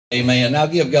Amen. Now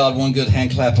give God one good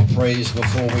hand clap of praise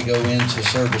before we go into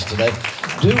service today.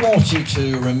 I do want you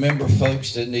to remember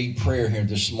folks that need prayer here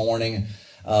this morning,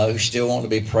 who still want to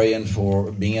be praying for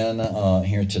Ben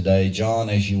here today. John,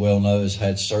 as you well know, has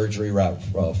had surgery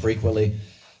frequently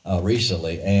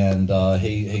recently, and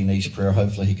he needs prayer.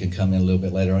 Hopefully he can come in a little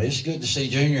bit later on. It's good to see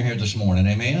Junior here this morning.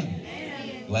 Amen?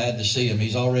 Amen. Glad to see him.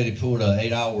 He's already pulled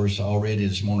 8 hours already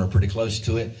this morning, or pretty close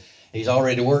to it. He's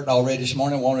already worked already this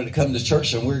morning, wanted to come to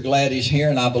church, and we're glad he's here,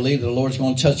 and I believe the Lord's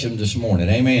going to touch him this morning.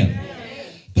 Amen.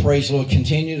 Praise the Lord.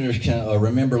 Continue to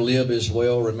remember Lib as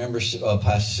well. Remember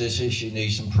Pastor Sissy. She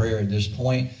needs some prayer at this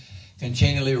point.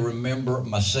 Continually remember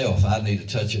myself. I need to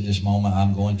touch at this moment.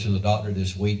 I'm going to the doctor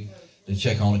this week to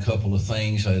check on a couple of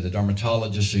things. The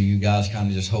dermatologist, so you guys kind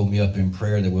of just hold me up in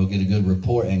prayer that we'll get a good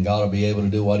report, and God will be able to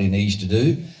do what he needs to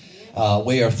do.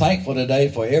 We are thankful today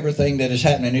for everything that is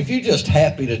happening. If you're just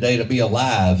happy today to be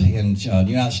alive in the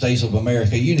United States of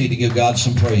America, you need to give God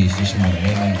some praise this morning.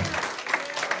 Amen.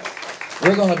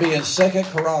 We're going to be in 2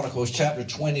 Chronicles chapter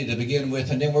 20 to begin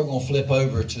with, and then we're going to flip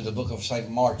over to the book of St.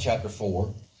 Mark chapter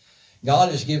 4. God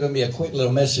has given me a quick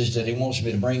little message that he wants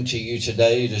me to bring to you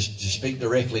today to speak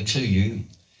directly to you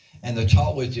and to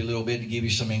talk with you a little bit to give you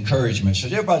some encouragement. So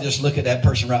everybody just look at that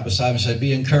person right beside me and say,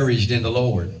 be encouraged in the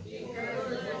Lord.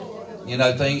 You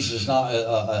know, things is not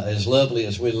as lovely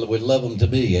as we'd love them to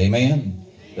be. Amen.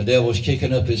 The devil's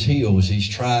kicking up his heels. He's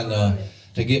trying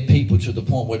to get people to the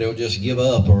point where they'll just give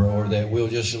up, or that we'll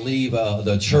just leave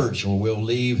the church, or we'll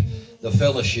leave the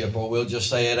fellowship, or we'll just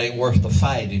say it ain't worth the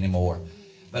fight anymore.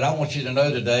 But I want you to know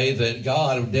today that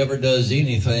God never does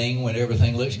anything when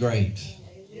everything looks great.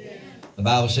 The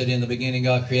Bible said in the beginning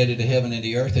God created the heaven and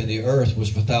the earth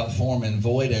was without form and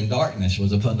void, and darkness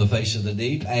was upon the face of the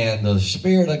deep, and the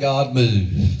Spirit of God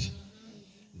moved.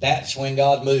 That's when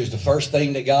God moves. The first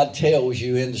thing that God tells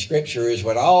you in the Scripture is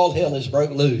when all hell is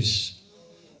broke loose,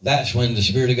 that's when the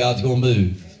Spirit of God's going to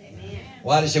move. Amen.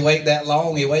 Why does he wait that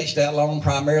long? He waits that long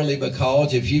primarily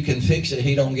because if you can fix it,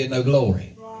 he don't get no glory.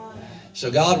 So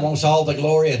God wants all the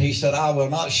glory, and he said, I will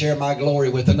not share my glory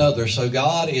with another. So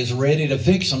God is ready to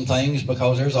fix some things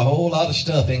because there's a whole lot of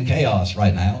stuff in chaos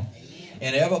right now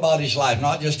in everybody's life,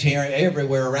 not just here,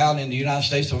 everywhere around in the United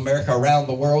States of America, around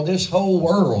the world. This whole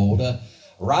world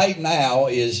right now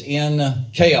is in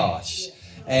chaos.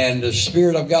 And the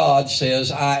Spirit of God says,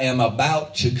 I am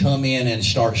about to come in and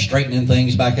start straightening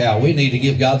things back out. We need to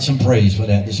give God some praise for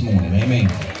that this morning. Amen.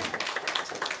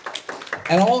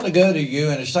 And I want to go to you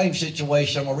in the same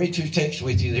situation. I'm going to read 2 texts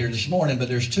with you here this morning, but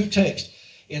there's 2 texts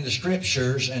in the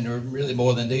Scriptures, and there are really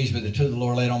more than these, but the 2 the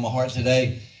Lord laid on my heart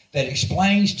today, that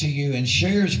explains to you and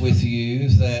shares with you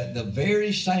that the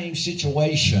very same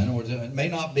situation, or it may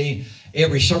not be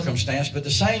every circumstance, but the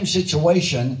same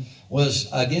situation was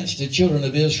against the children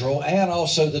of Israel and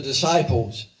also the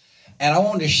disciples. And I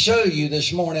want to show you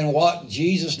this morning what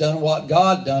Jesus done, what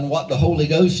God done, what the Holy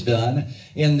Ghost done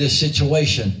in this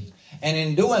situation. And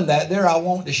in doing that, there I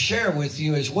want to share with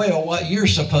you as well what you're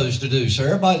supposed to do. So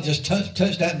everybody just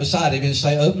touch that beside him and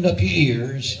say, open up your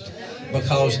ears,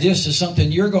 because this is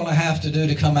something you're going to have to do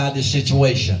to come out of this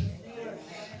situation.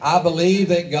 I believe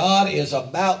that God is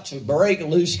about to break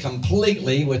loose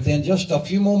completely within just a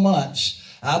few more months.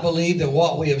 I believe that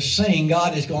what we have seen,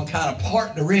 God is going to kind of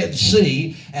part the Red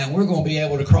Sea, and we're going to be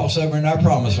able to cross over in our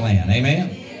promised land.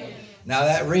 Amen? Now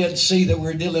that Red Sea that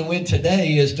we're dealing with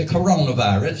today is the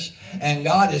coronavirus, and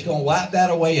God is going to wipe that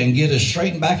away and get us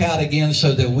straightened back out again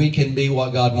so that we can be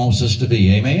what God wants us to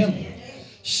be. Amen?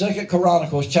 2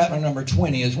 Chronicles chapter number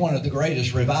 20 is one of the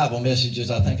greatest revival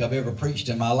messages I think I've ever preached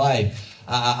in my life.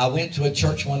 I went to a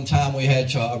church one time. We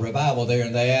had a revival there,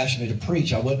 and they asked me to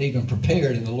preach. I wasn't even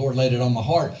prepared, and the Lord laid it on my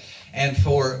heart. And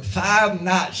for 5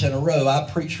 nights in a row, I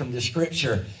preached from the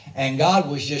Scripture. And God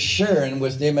was just sharing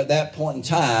with them at that point in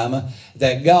time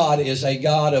that God is a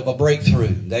God of a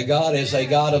breakthrough, that God is a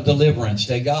God of deliverance,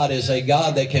 that God is a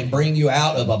God that can bring you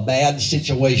out of a bad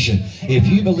situation. If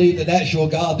you believe that that's your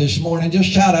God this morning, just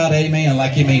shout out amen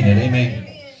like you mean it. Amen.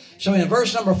 So in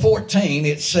verse number 14,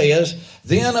 it says,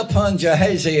 Then upon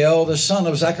Jahaziel, the son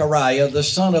of Zechariah, the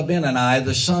son of Benani,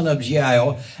 the son of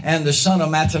Jael, and the son of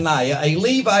Mattaniah, a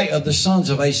Levite of the sons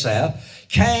of Asaph,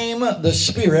 came the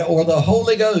Spirit, or the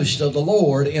Holy Ghost of the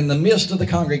Lord, in the midst of the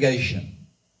congregation.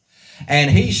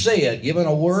 And he said, given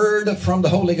a word from the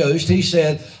Holy Ghost, he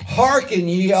said, Hearken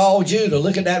ye all Judah.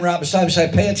 Look at that right beside me.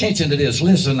 Say, pay attention to this.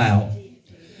 Listen now.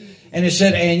 And it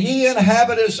said, And ye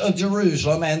inhabitants of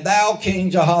Jerusalem, and thou King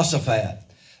Jehoshaphat,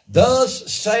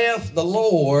 thus saith the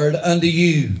Lord unto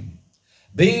you,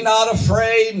 Be not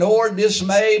afraid nor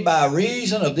dismayed by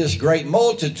reason of this great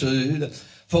multitude,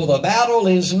 for the battle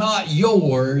is not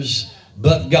yours,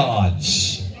 but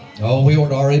God's. Oh, we ought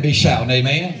to already be shouting,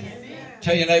 amen.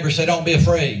 Tell your neighbor, say, don't be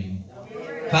afraid.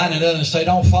 Find another and say,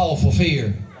 don't fall for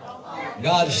fear.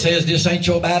 God says this ain't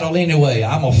your battle anyway.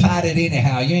 I'm going to fight it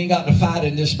anyhow. You ain't got to fight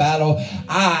in this battle.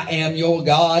 I am your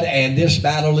God, and this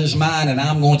battle is mine, and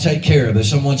I'm going to take care of it.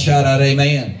 Someone shout out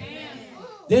amen.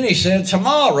 Then he said,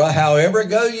 tomorrow, however,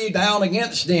 go ye down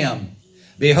against them.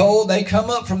 Behold, they come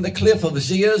up from the cliff of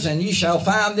Ziz, and ye shall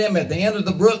find them at the end of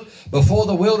the brook before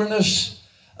the wilderness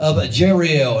of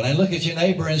Jeriel. And look at your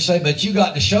neighbor and say, but you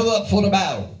got to show up for the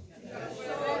battle.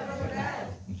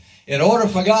 In order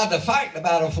for God to fight the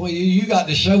battle for you, you got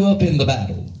to show up in the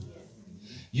battle.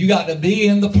 You got to be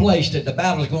in the place that the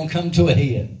battle is going to come to a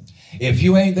head. If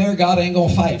you ain't there, God ain't going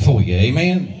to fight for you.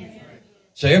 Amen?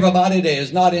 So everybody that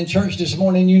is not in church this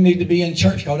morning, you need to be in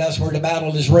church, because that's where the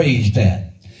battle is raged at.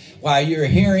 While you're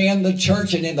here in the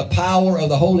church and in the power of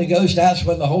the Holy Ghost, that's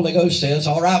when the Holy Ghost says,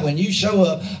 all right, when you show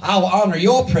up, I'll honor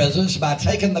your presence by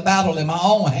taking the battle in my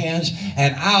own hands,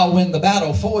 and I'll win the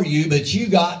battle for you, but you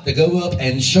got to go up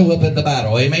and show up in the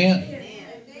battle. Amen?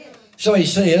 So he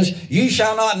says, you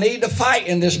shall not need to fight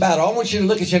in this battle. I want you to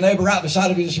look at your neighbor right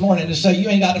beside of you this morning and say, you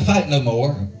ain't got to fight no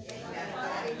more.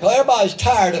 Well, everybody's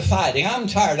tired of fighting. I'm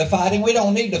tired of fighting. We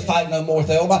don't need to fight no more,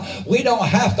 Thelma. We don't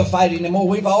have to fight anymore.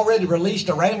 We've already released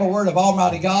a rhema word of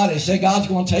Almighty God and said God's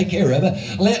going to take care of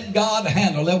it. Let God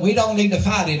handle it. We don't need to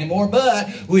fight anymore, but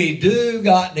we do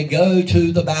got to go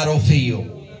to the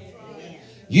battlefield.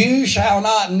 You shall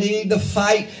not need to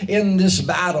fight in this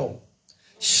battle.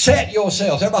 Set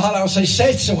yourselves. Everybody holler out and say,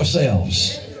 set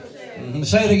yourselves.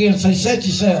 Say it again. Say, set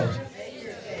yourselves.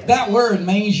 That word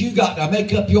means you got to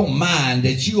make up your mind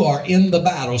that you are in the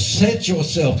battle. Set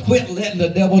yourself. Quit letting the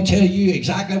devil tell you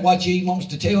exactly what he wants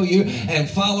to tell you, and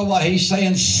follow what he's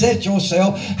saying. Set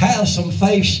yourself. Have some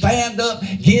faith. Stand up.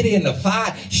 Get in the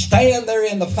fight. Stand there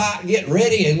in the fight. Get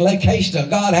ready in case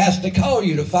God has to call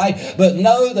you to fight. But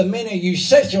know the minute you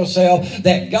set yourself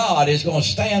that God is going to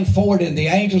stand forward, and the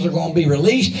angels are going to be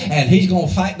released, and he's going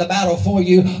to fight the battle for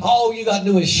you. All you got to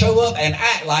do is show up and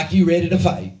act like you're ready to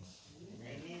fight.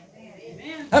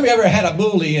 Have you ever had a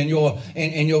bully in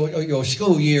your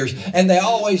school years, and they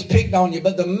always picked on you,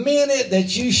 but the minute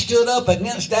that you stood up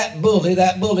against that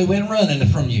bully went running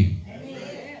from you?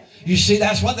 You see,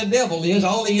 that's what the devil is.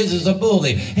 All he is a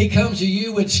bully. He comes to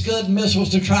you with Scud missiles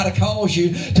to try to cause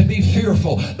you to be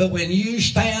fearful. But when you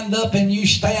stand up and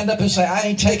say, I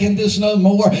ain't taking this no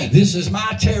more. This is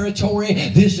my territory.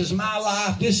 This is my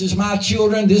life. This is my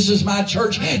children. This is my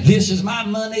church. This is my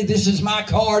money. This is my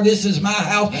car. This is my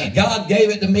house. God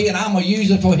gave it to me, and I'm going to use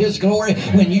it for his glory.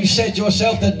 When you set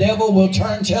yourself, the devil will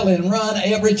turn tail and run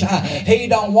every time. He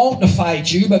don't want to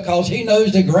fight you, because he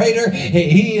knows the greater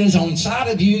he is on side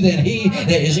of you than he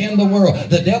that is in the world.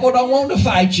 The devil don't want to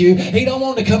fight you. He don't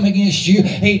want to come against you.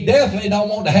 He definitely don't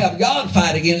want to have God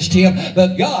fight against him.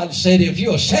 But God said, if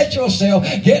you'll set yourself,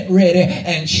 get ready,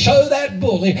 and show that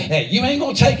bully that you ain't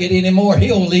going to take it anymore,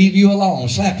 he'll leave you alone.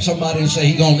 Slap somebody and say,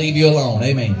 he's going to leave you alone.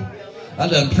 Amen. I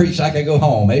done preached, I can go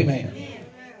home. Amen.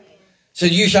 So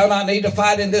you shall not need to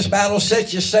fight in this battle.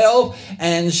 Set yourself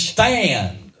and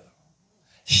stand.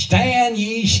 Stand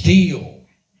ye still.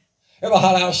 Everybody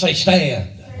holler out, say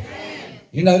stand.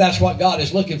 You know, that's what God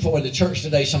is looking for in the church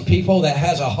today. Some people that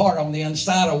has a heart on the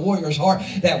inside, a warrior's heart,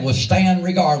 that will stand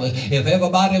regardless. If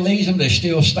everybody leaves them, they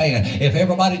still stand. If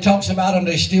everybody talks about them,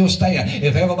 they still stand.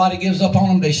 If everybody gives up on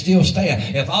them, they still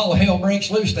stand. If all hell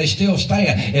breaks loose, they still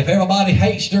stand. If everybody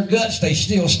hates their guts, they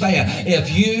still stand.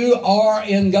 If you are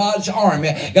in God's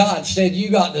army, God said you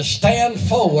got to stand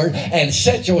forward and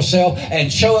set yourself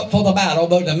and show up for the battle.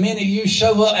 But the minute you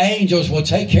show up, angels will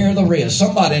take care of the rest.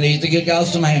 Somebody needs to give God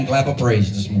some hand clap of praise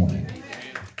this morning.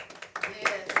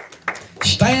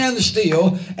 Stand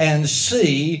still and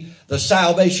see the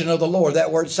salvation of the Lord.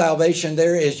 That word salvation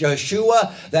there is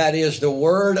Yeshua. That is the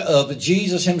word of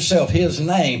Jesus himself, his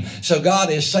name. So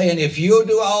God is saying, if you'll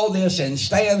do all this and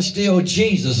stand still,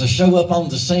 Jesus will show up on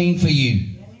the scene for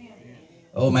you.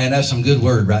 Oh man, that's some good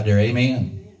word right there.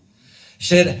 Amen. He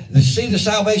said, see the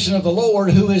salvation of the Lord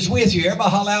who is with you.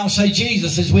 Everybody holler out and say,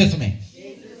 Jesus is with me.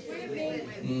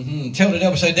 Tell the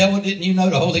devil, say, devil, didn't you know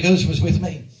the Holy Ghost was with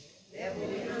me?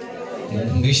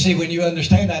 You see, when you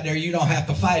understand that there, you don't have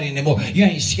to fight anymore. You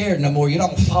ain't scared no more. You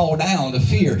don't fall down to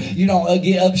fear. You don't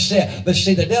get upset. But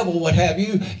see, the devil would have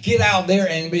you get out there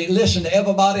and listen to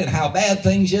everybody and how bad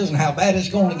things is and how bad it's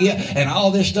going to get and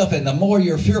all this stuff. And the more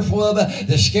you're fearful of it,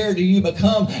 the scarier you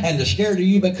become. And the scarier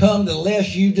you become, the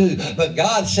less you do. But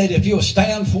God said, if you'll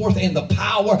stand forth in the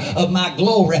power of my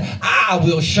glory, I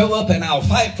will show up and I'll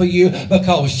fight for you,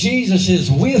 because Jesus is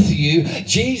with you.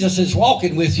 Jesus is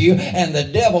walking with you, and the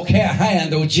devil can't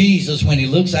handle Jesus when he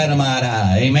looks at him eye to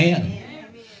eye. Amen.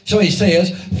 So he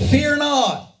says, fear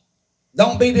not.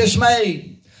 Don't be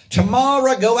dismayed.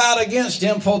 Tomorrow go out against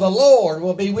him, for the Lord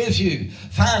will be with you.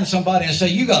 Find somebody and say,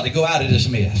 you got to go out of this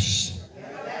mess.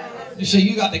 You see,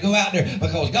 you got to go out there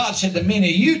because God said the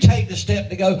minute you take the step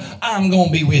to go, I'm going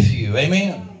to be with you.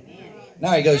 Amen.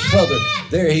 Now he goes further.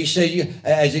 There he said,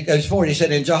 as he goes forward, he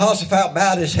said, and Jehoshaphat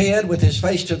bowed his head with his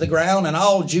face to the ground, and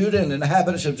all Judah and the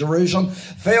inhabitants of Jerusalem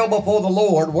fell before the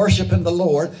Lord, worshiping the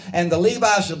Lord. And the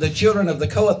Levites of the children of the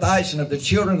Kohathites and of the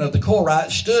children of the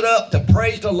Korites stood up to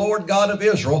praise the Lord God of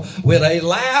Israel with a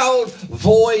loud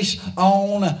voice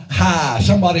on high.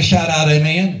 Somebody shout out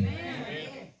amen.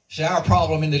 See, our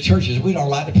problem in the church is we don't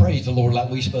like to praise the Lord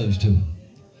like we're supposed to.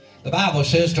 The Bible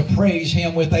says to praise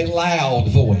him with a loud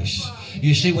voice.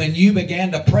 You see, when you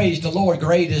began to praise the Lord,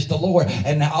 great is the Lord,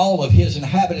 and all of his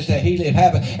inhabitants that he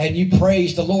inhabit, and you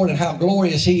praise the Lord and how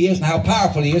glorious he is and how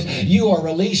powerful he is, you are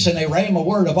releasing a rhema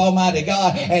word of Almighty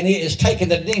God, and it is taking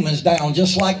the demons down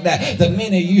just like that. The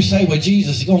minute you say, well,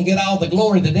 Jesus is going to get all the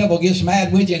glory, the devil gets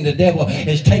mad with you, and the devil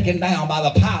is taken down by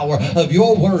the power of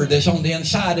your word that's on the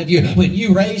inside of you. When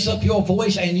you raise up your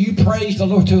voice and you praise the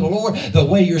Lord to the Lord the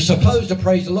way you're supposed to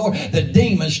praise the Lord, the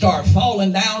demons start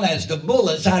falling down as the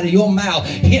bullets out of your mouth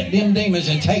hit them demons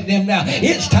and take them down.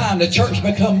 It's time the church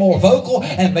become more vocal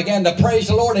and begin to praise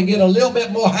the Lord and get a little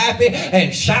bit more happy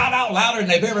and shout out louder than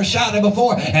they've ever shouted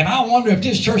before. And I wonder if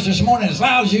this church this morning, as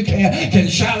loud as you can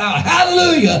shout out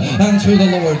hallelujah unto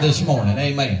the Lord this morning.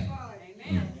 Amen.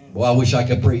 Well, I wish I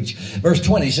could preach. Verse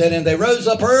 20 said, and they rose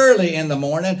up early in the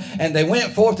morning, and they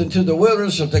went forth into the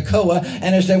wilderness of Tekoa.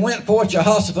 And as they went forth,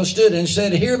 Jehoshaphat stood and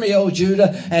said, hear me, O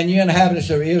Judah, and you inhabitants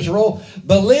of Israel.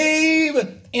 Believe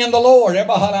in the Lord.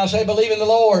 Everybody now say, believe in the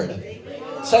Lord.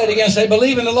 Say it again. Say,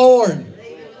 believe in the Lord.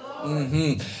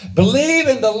 Believe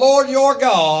in the Lord your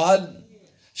God,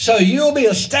 so you'll be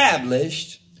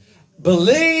established.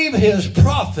 Believe his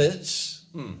prophets,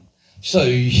 so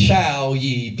shall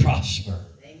ye prosper.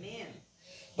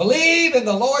 Believe in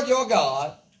the Lord your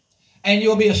God, and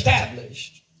you'll be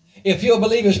established. If you'll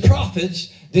believe his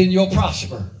prophets, then you'll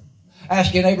prosper.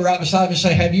 Ask your neighbor right beside me and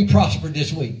say, have you prospered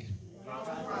this week?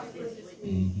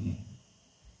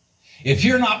 If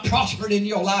you're not prospered in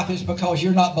your life, it's because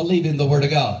you're not believing the word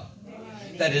of God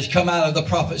that has come out of the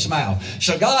prophet's mouth.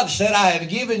 So God said, I have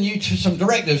given you some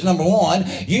directives. Number one,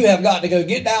 you have got to go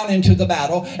get down into the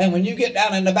battle. And when you get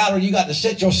down in the battle, you got to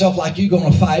set yourself like you're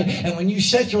going to fight. And when you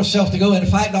set yourself to go and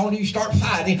fight, don't you start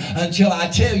fighting until I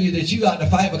tell you that you got to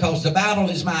fight, because the battle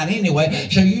is mine anyway.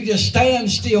 So you just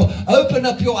stand still. Open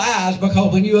up your eyes,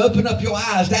 because when you open up your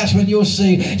eyes, that's when you'll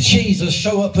see Jesus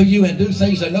show up for you and do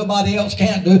things that nobody else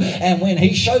can't do. And when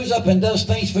he shows up and does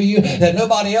things for you that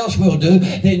nobody else will do,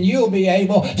 then you'll be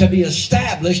able to be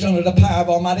established under the power of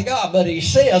Almighty God. But he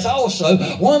says also,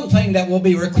 one thing that will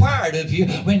be required of you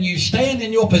when you stand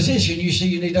in your position, you see,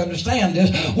 you need to understand this.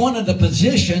 One of the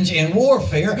positions in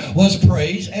warfare was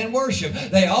praise and worship.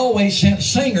 They always sent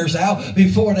singers out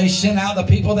before they sent out the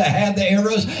people that had the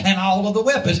arrows and all of the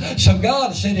weapons. So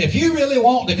God said, if you really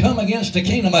want to come against the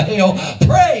kingdom of hell,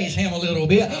 praise him a little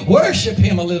bit, worship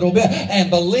him a little bit, and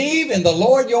believe in the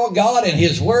Lord your God and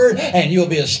his word, and you'll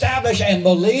be established. And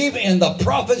believe in the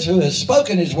prophets who has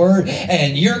spoken his word,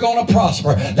 and you're going to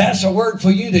prosper. That's a word for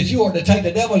you, that you ought to take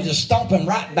the devil and just stomp him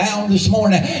right down this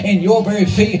morning in your very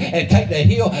feet and take the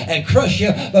heel and crush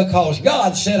you, because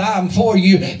God said, I'm for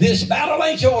you. This battle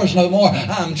ain't yours no more.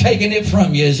 I'm taking it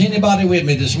from you. Is anybody with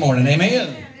me this morning? Amen?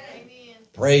 Amen.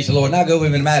 Praise the Lord. Now go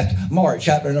with me to Mark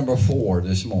chapter number 4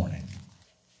 this morning.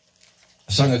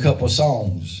 I sung a couple of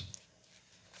songs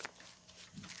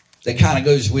that kind of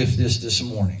goes with this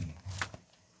morning.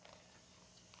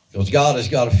 Because God has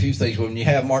got a few things. When you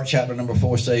have Mark chapter number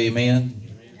 4, say amen.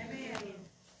 Amen.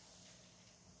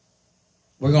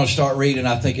 We're going to start reading,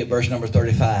 I think, at verse number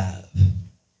 35.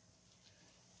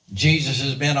 Jesus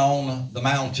has been on the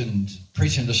mountain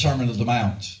preaching the Sermon of the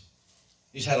Mount.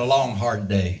 He's had a long, hard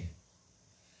day.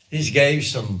 He's gave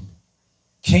some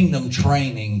kingdom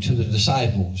training to the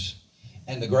disciples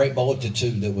and the great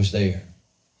multitude that was there.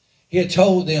 He had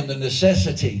told them the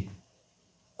necessity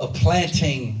of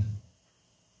planting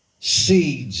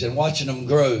seeds and watching them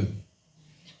grow.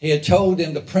 He had told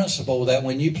them the principle that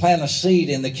when you plant a seed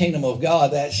in the kingdom of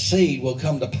God, that seed will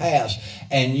come to pass.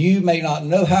 And you may not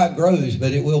know how it grows,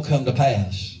 but it will come to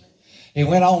pass. He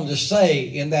went on to say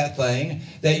in that thing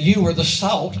that you are the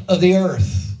salt of the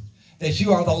earth, that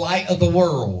you are the light of the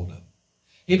world.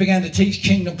 He began to teach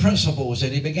kingdom principles,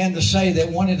 and he began to say that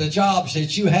one of the jobs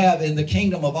that you have in the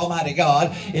kingdom of Almighty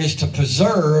God is to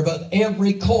preserve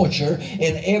every culture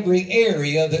in every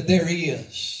area that there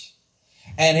is.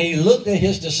 And he looked at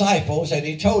his disciples and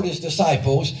he told his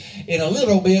disciples, in a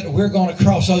little bit we're going to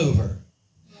cross over.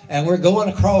 And we're going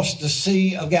across the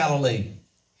Sea of Galilee.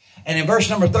 And in verse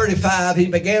number 35, he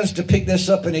begins to pick this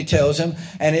up and he tells him,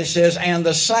 and it says, and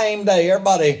the same day,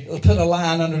 everybody put a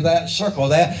line under that, circle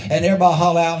that, and everybody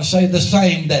holler out and say, the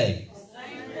same day.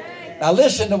 Now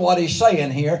listen to what he's saying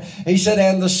here. He said,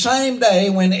 and the same day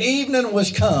when evening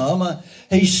was come,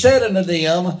 he said unto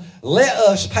them, let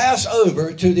us pass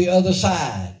over to the other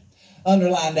side.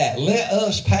 Underline that. Let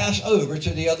us pass over to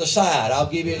the other side. I'll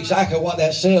give you exactly what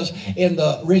that says in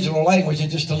the original language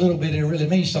in just a little bit. It really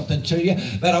means something to you.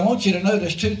 But I want you to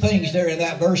notice two things there in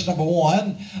that verse number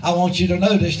 1. I want you to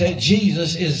notice that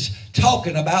Jesus is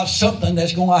talking about something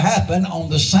that's going to happen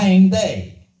on the same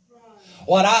day.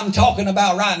 What I'm talking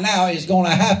about right now is going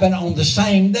to happen on the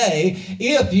same day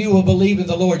if you will believe in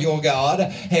the Lord your God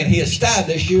and He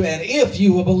established you, and if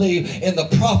you will believe in the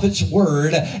prophet's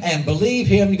word and believe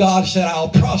him. God said, I'll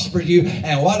prosper you,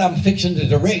 and what I'm fixing to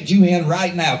direct you in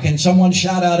right now. Can someone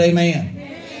shout out amen?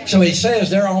 Amen. So he says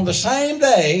there on the same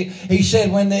day, he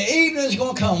said when the evening is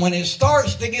going to come, when it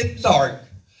starts to get dark,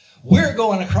 we're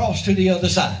going across to the other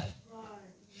side.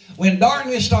 When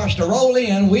darkness starts to roll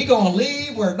in, we're going to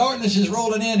leave where darkness is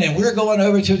rolling in and we're going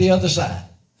over to the other side.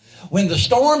 When the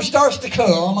storm starts to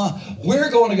come, we're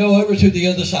going to go over to the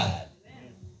other side.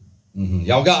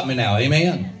 Y'all got me now,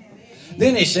 amen?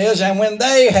 Then he says, and when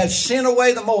they had sent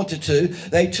away the multitude,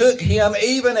 they took him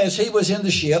even as he was in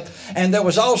the ship, and there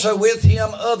was also with him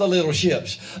other little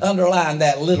ships. Underline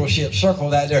that, little ship, circle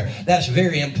that there. That's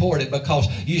very important, because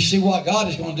you see what God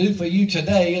is going to do for you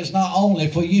today is not only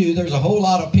for you. There's a whole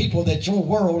lot of people that your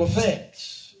world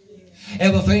affects.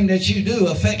 Everything that you do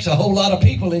affects a whole lot of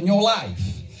people in your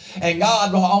life. And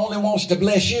God not only wants to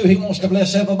bless you, He wants to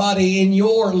bless everybody in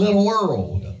your little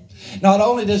world. Not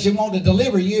only does He want to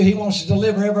deliver you, He wants to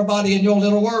deliver everybody in your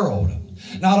little world.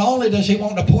 Not only does He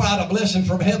want to pour out a blessing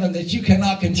from heaven that you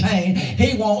cannot contain,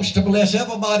 He wants to bless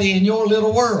everybody in your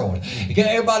little world.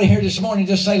 Everybody here this morning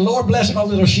just say, Lord, bless my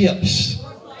little ships.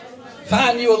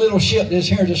 Find you a little ship that's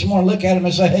here this morning. Look at him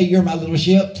and say, hey, you're my little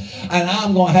ship, and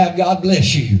I'm going to have God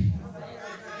bless you.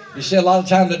 You see, a lot of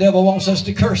times the devil wants us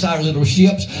to curse our little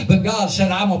ships, but God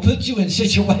said, I'm going to put you in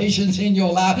situations in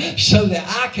your life so that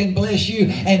I can bless you,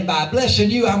 and by blessing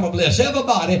you, I'm going to bless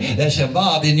everybody that's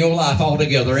involved in your life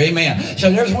altogether. Amen. So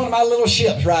there's one of my little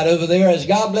ships right over there. As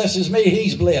God blesses me,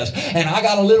 He's blessed. And I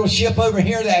got a little ship over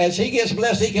here that as He gets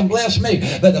blessed, He can bless me.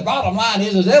 But the bottom line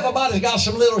is everybody's got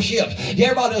some little ships.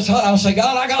 Everybody that's hot, I'll say,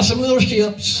 God, I got some little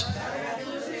ships.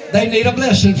 They need a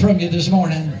blessing from you this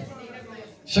morning.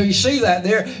 So you see that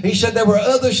there. He said there were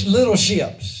other little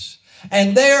ships.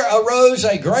 And there arose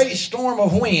a great storm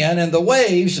of wind, and the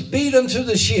waves beat into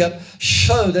the ship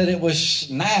so that it was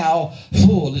now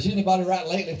full. Has anybody right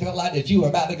lately felt like that you were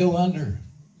about to go under?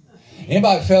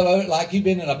 Anybody felt like you've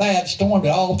been in a bad storm,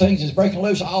 that all things is breaking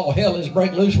loose, all hell is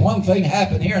breaking loose? One thing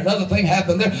happened here, another thing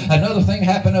happened there, another thing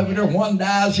happened over there. One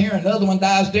dies here, another one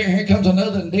dies there. Here comes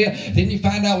another and there. Then you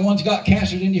find out one's got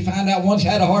cancer. Then you find out one's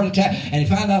had a heart attack. And you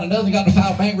find out another got to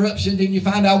file bankruptcy. Then you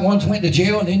find out one's went to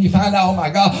jail. And then you find out, oh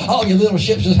my God, all your little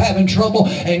ships is having trouble.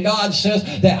 And God says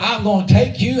that I'm going to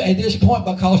take you at this point,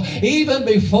 because even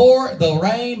before the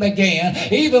rain began,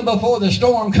 even before the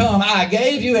storm come, I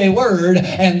gave you a word,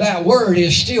 and that word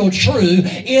is still true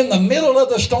in the middle of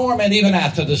the storm and even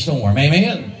after the storm.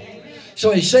 Amen.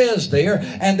 So he says there,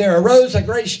 and there arose a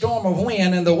great storm of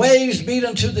wind, and the waves beat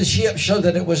into the ship so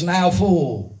that it was now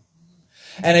full.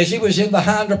 And as he was in the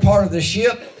hinder part of the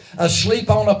ship, asleep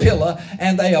on a pillow,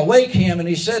 and they awake him, and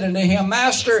he said unto him,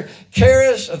 Master,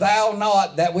 carest thou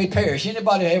not that we perish?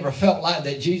 Anybody ever felt like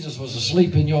that Jesus was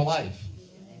asleep in your life?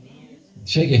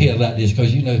 Shake your head like this,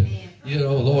 because you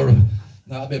know, Lord,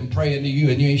 I've been praying to you,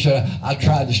 and you ain't sure. I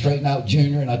tried to straighten out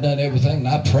Junior, and I done everything, and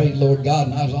I prayed, Lord God,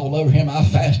 and I was all over him. I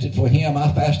fasted for him.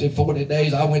 I fasted 40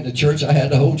 days. I went to church. I had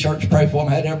the whole church pray for him.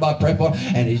 I had everybody pray for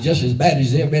him, and he's just as bad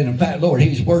as he's ever been. In fact, Lord,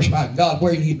 he's worse. My God,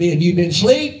 where you been? You been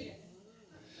asleep?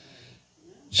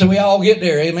 So we all get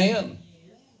there, amen.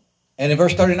 And in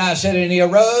verse 39 it said, and he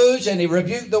arose and he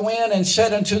rebuked the wind and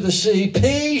said unto the sea,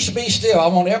 Peace, be still. I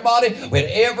want everybody, with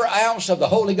every ounce of the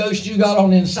Holy Ghost you got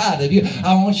on the inside of you,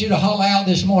 I want you to holler out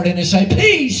this morning and say,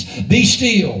 Peace, be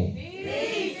still.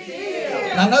 Be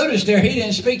still. Now notice there, he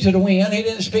didn't speak to the wind. He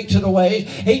didn't speak to the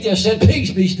waves. He just said,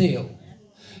 Peace, be still.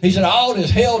 He said, all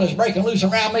this hell that's breaking loose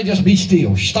around me, just be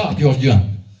still. Stop your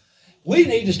junk. We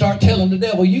need to start telling the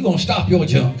devil, you're going to stop your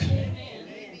junk.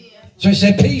 So he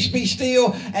said, Peace, be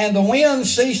still, and the wind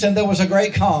ceased, and there was a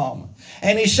great calm.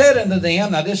 And he said unto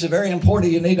them, now this is very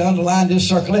important, you need to underline this,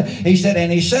 circle it. He said,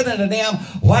 and he said unto them,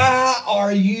 Why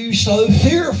are you so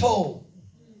fearful?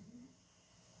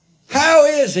 How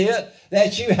is it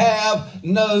that you have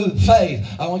no faith?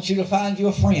 I want you to find you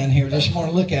a friend here this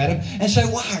morning. Look at him and say,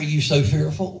 why are you so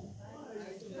fearful?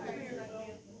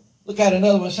 Look at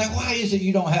another one and say, why is it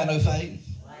you don't have no faith?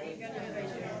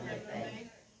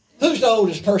 Who's the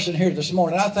oldest person here this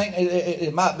morning? I think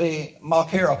it might be Ma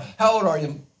Carol. How old are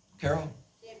you, Carol?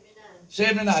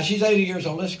 79. She's 80 years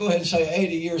old. Let's go ahead and say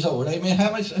 80 years old. Amen.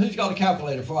 Who's got a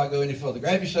calculator before I go any further?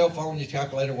 Grab your cell phone, your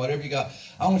calculator, whatever you got.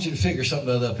 I want you to figure something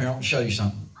up here. I want to show you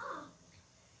something.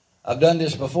 I've done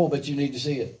this before, but you need to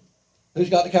see it. Who's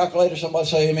got the calculator? Somebody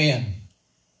say amen.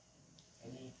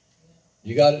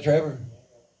 You got it, Trevor?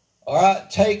 All right.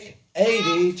 Take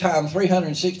 80 times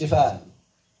 365.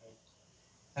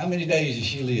 How many days does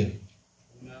she live?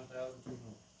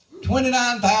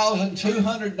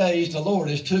 29,200 days the Lord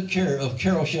has took care of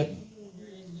Carol Ship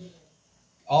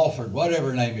Alford, whatever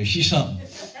her name is. She's something.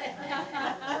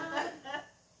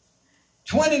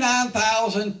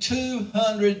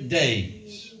 29,200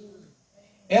 days.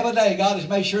 Every day God has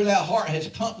made sure that heart has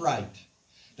pumped right.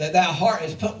 That heart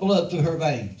has pumped blood through her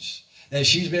veins. That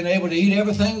she's been able to eat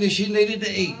everything that she needed to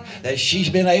eat. That she's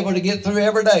been able to get through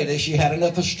every day. That she had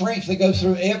enough of strength to go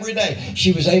through every day.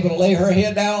 She was able to lay her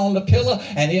head down on the pillow,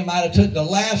 and it might have took the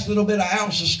last little bit of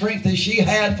ounce of strength that she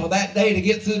had for that day to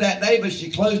get through that day, but she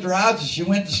closed her eyes and she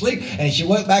went to sleep, and she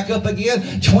woke back up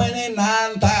again.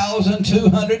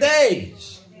 29,200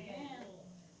 days.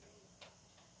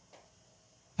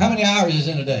 How many hours is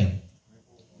in a day?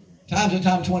 Times and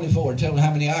times 24. Tell them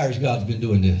how many hours God's been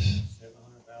doing this.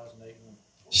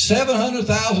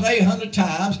 700,800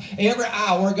 times every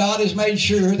hour God has made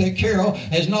sure that Carol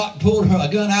has not pulled a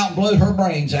gun out and blown her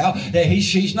brains out, that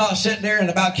she's not sitting there and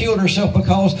about killed herself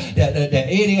because that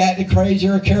Eddie acted crazy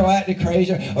or Carol acted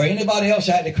crazy or anybody else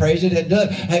acted crazy, that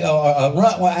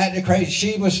Runt acted crazy.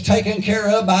 She was taken care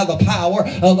of by the power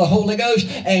of the Holy Ghost,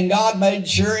 and God made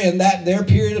sure in that their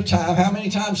period of time, how many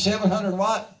times? 700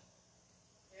 what?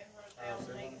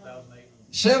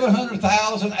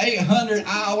 700,800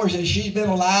 hours that she's been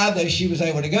alive, that she was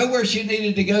able to go where she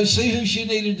needed to go, see who she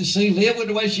needed to see, live with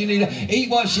the way she needed, eat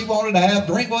what she wanted to have,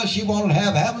 drink what she wanted to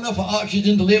have enough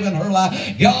oxygen to live in her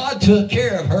life. God took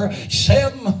care of her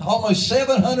almost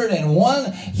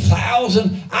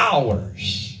 701,000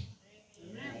 hours.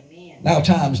 Amen. Now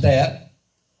times that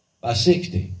by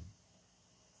 60.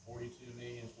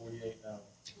 42,048,000.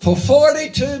 For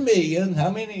 42 million,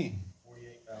 how many?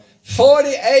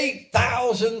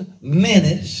 48,000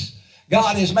 minutes.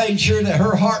 God has made sure that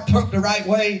her heart pumped the right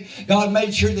way. God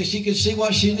made sure that she could see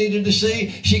what she needed to see.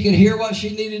 She could hear what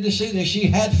she needed to see. That she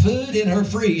had food in her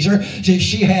freezer. That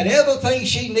she had everything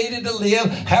she needed to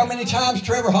live. How many times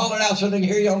Trevor hollered out so they can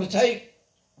hear you on the tape?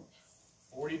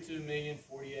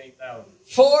 42,048,000.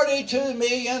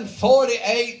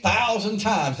 42,048,000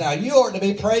 times. Now you ought to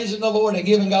be praising the Lord and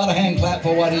giving God a hand clap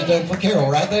for what He's done for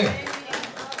Carol right there.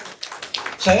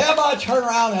 So everybody turn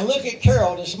around and look at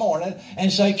Carol this morning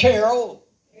and say, Carol,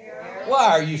 why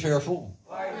are you fearful?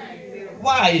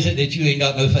 Why is it that you ain't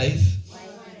got no faith?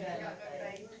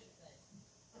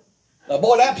 Now,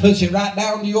 boy, that puts it right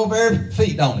down to your very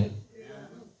feet, don't it?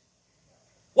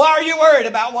 Why are you worried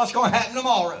about what's going to happen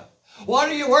tomorrow? What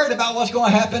are you worried about what's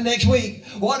going to happen next week?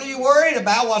 What are you worried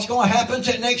about what's going to happen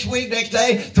next week, next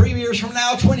day, 3 years from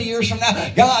now, 20 years from now?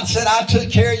 God said, I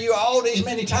took care of you all these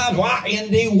many times. Why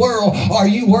in the world are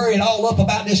you worried all up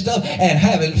about this stuff and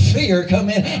having fear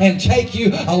come in and take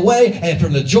you away and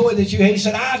from the joy that you had? He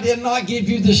said, I did not give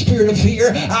you the spirit of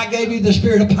fear. I gave you the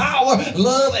spirit of power,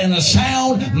 love, and a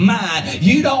sound mind.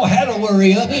 You don't have to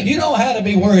worry up. You don't have to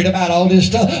be worried about all this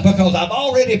stuff, because I've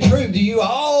already proved to you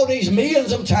all these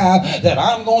millions of times that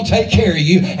I'm going to take care of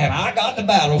you, and I got the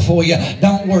battle for you.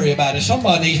 Don't worry about it.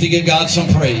 Somebody needs to give God some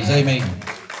praise. Amen.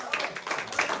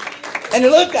 And he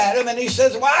looked at him and he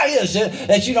says, why is it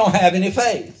that you don't have any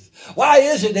faith? Why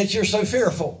is it that you're so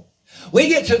fearful? We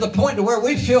get to the point to where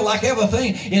we feel like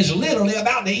everything is literally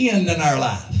about to end in our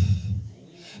life.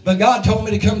 But God told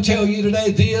me to come tell you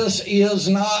today, this is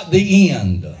not the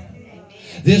end.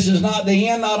 This is not the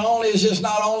end. Not only is this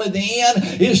not only the end,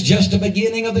 it's just the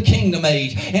beginning of the kingdom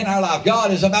age in our life.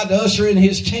 God is about to usher in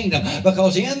His kingdom,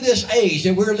 because in this age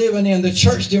that we're living in, the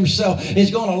church themselves is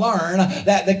going to learn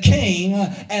that the king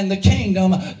and the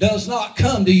kingdom does not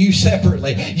come to you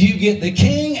separately. You get the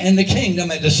king and the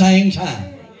kingdom at the same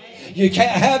time. You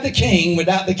can't have the king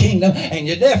without the kingdom, and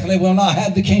you definitely will not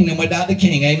have the kingdom without the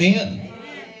king. Amen.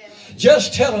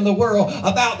 Just telling the world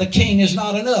about the king is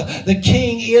not enough. The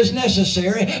king is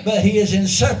necessary, but he is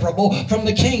inseparable from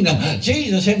the kingdom.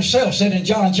 Jesus himself said in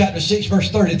John chapter 6 verse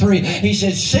 33, he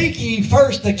said, seek ye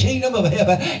first the kingdom of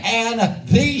heaven, and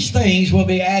these things will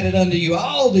be added unto you.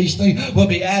 All these things will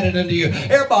be added unto you.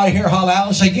 Everybody here holler out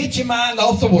and say, get your mind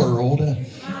off the world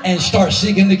and start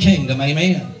seeking the kingdom.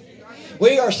 Amen.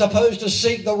 We are supposed to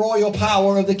seek the royal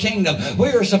power of the kingdom. We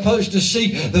are supposed to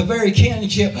seek the very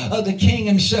kinship of the king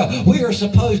himself. We are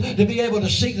supposed to be able to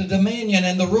seek the dominion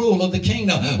and the rule of the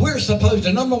kingdom. We're supposed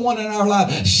to, number one in our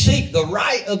life, seek the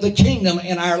right of the kingdom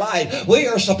in our life. We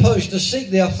are supposed to seek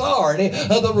the authority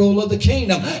of the rule of the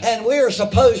kingdom. And we are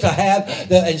supposed to have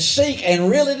and seek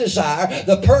and really desire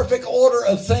the perfect order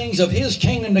of things of his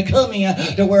kingdom to come in,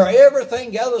 to where everything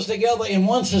gathers together in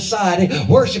one society,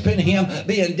 worshiping him,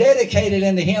 being dedicated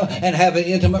into him, and have an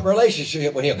intimate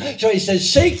relationship with him. So he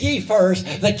says, seek ye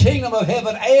first the kingdom of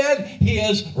heaven and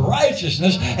his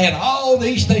righteousness, and all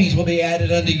these things will be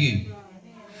added unto you.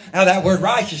 Now that word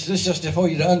righteousness, just for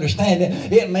you to understand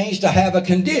it, it means to have a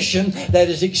condition that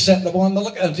is acceptable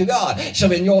unto God.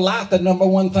 So in your life, the number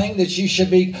one thing that you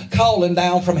should be calling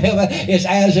down from heaven is,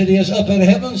 as it is up in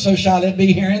heaven, so shall it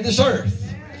be here in this earth.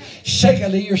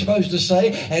 Secondly, you're supposed to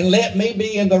say, and let me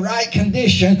be in the right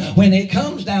condition when it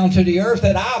comes down to the earth,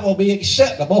 that I will be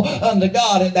acceptable unto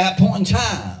God at that point in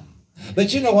time.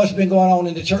 But you know what's been going on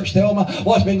in the church, Thelma?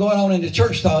 What's been going on in the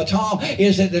church, Tom,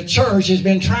 is that the church has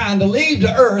been trying to leave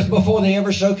the earth before they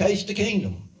ever showcase the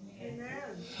kingdom. Amen.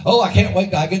 Oh, I can't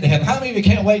wait till I get to heaven. How many of you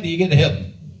can't wait till you get to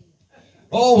heaven?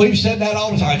 Oh, we've said that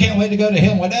all the time. I can't wait to go to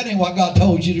heaven. Well, that ain't what God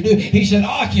told you to do. He said,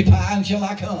 occupy until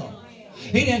I come.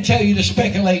 He didn't tell you to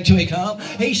speculate till he come.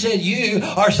 He said you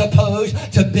are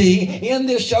supposed to be in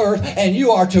this earth, and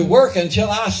you are to work until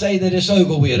I say that it's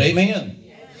over with. Amen.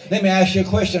 Let me ask you a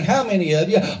question. How many of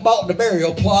you bought the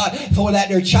burial plot for that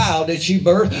their child that you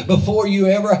birthed before you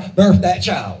ever birthed that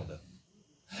child?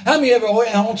 How many ever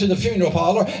went on to the funeral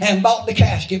parlor and bought the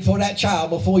casket for that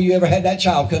child before you ever had that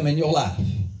child come in your life?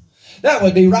 That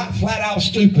would be right flat out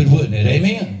stupid, wouldn't it?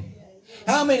 Amen.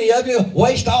 How many of you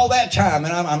waste all that time?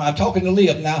 And I'm talking to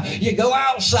Liv now. You go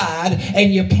outside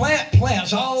and you plant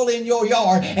plants all in your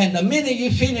yard, and the minute you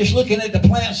finish looking at the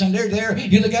plants and they're there,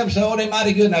 you look up and say, oh, they're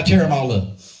mighty good, and I tear them all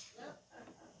up.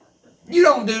 You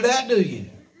don't do that, do you?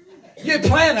 You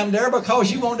plant them there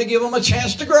because you want to give them a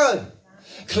chance to grow.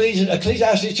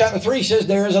 Ecclesiastes chapter 3 says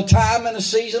there is a time and a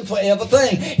season for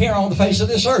everything here on the face of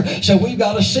this earth. So we've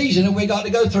got a season that we got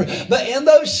to go through. But in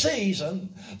those seasons,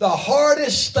 the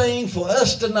hardest thing for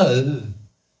us to know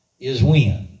is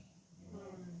when.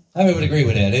 How many would agree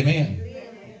with that? Amen.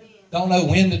 Don't know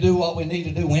when to do what we need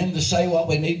to do, when to say what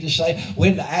we need to say,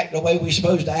 when to act the way we're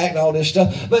supposed to act, all this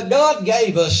stuff. But God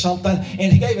gave us something,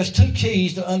 and he gave us two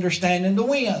keys to understanding the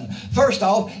when. First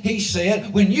off, he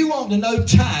said, when you want to know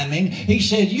timing, he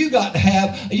said, you got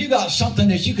something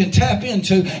that you can tap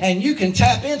into, and you can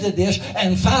tap into this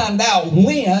and find out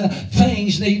when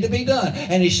things need to be done.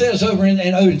 And he says over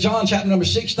in John chapter number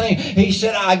 16, he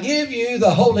said, I give you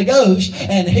the Holy Ghost,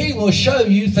 and he will show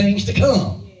you things to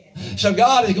come. So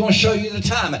God is going to show you the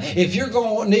timing. If you're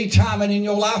going to need timing in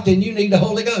your life, then you need the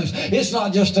Holy Ghost. It's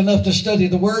not just enough to study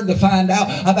the Word to find out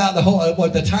about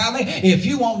the timing. If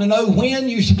you want to know when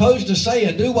you're supposed to say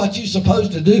and do what you're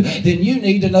supposed to do, then you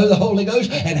need to know the Holy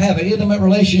Ghost and have an intimate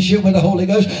relationship with the Holy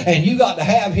Ghost. And you got to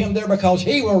have him there, because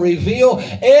he will reveal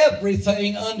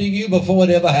everything unto you before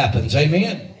it ever happens.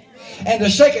 Amen. And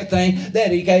the second thing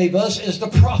that he gave us is the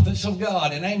prophets of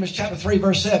God. In Amos chapter 3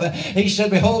 verse 7, he said,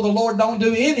 behold, the Lord don't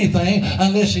do anything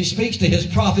unless he speaks to his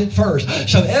prophet first.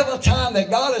 So every time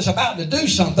that God is about to do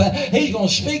something, he's going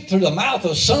to speak through the mouth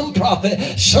of some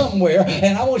prophet somewhere.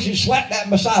 And I want you to slap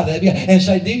that beside of you and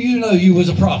say, do you know you was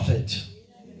a prophet?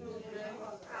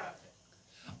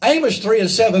 Amos 3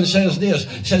 and 7 says this,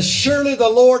 says, surely the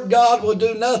Lord God will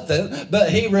do nothing,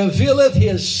 but he revealeth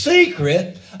his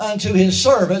secret unto his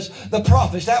servants, the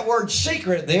prophets. That word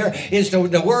secret there is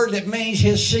the word that means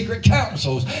his secret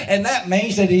counsels. And that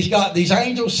means that he's got these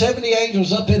angels, 70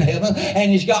 angels up in heaven,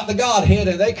 and he's got the Godhead,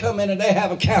 and they come in and they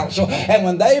have a council. And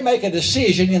when they make a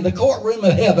decision in the courtroom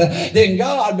of heaven, then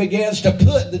God begins to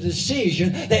put the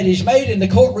decision that he's made in the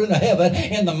courtroom of heaven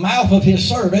in the mouth of his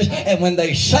servants. And when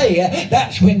they say it,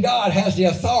 that's when God has the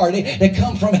authority to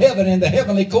come from heaven in the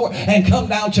heavenly court and come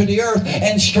down to the earth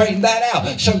and straighten that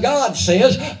out. So God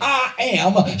says, I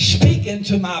am speaking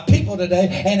to my people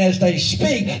today, and as they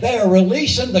speak, they are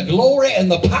releasing the glory and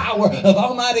the power of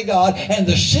Almighty God and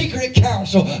the secret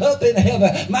counsel up in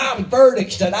heaven. My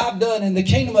verdicts that I've done in the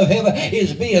kingdom of heaven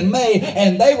is being made,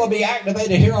 and they will be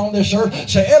activated here on this earth.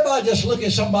 So everybody just look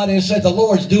at somebody and say, the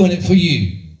Lord's doing it for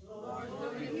you.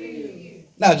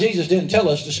 Now, Jesus didn't tell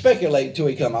us to speculate until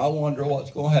he come. I wonder what's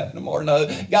going to happen tomorrow. No,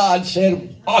 God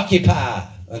said, occupy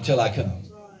until I come.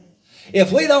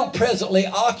 If we don't presently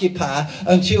occupy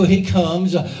until he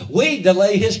comes, we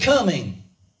delay his coming.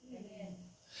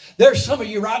 There's some of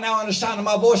you right now under the sound of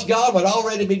my voice, God would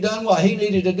already be done what he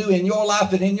needed to do in your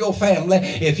life and in your family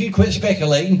if you quit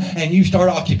speculating and you start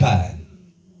occupying.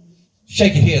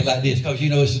 Shake your head like this because you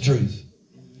know it's the truth.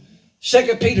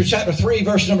 2 Peter chapter 3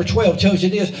 verse number 12 tells you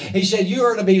this. He said you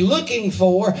are to be looking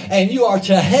for and you are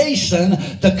to hasten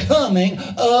the coming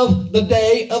of the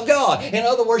day of God. In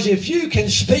other words, if you can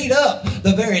speed up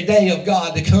the very day of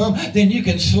God to come, then you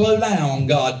can slow down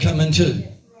God coming too.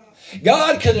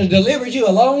 God could have delivered you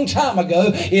a long time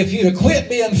ago if you'd have quit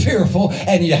being fearful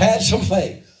and you had some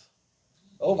faith.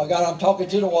 Oh my God, I'm talking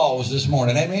to the walls this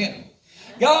morning. Amen.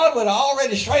 God would have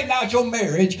already straightened out your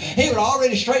marriage. He would have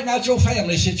already straightened out your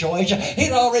family situation.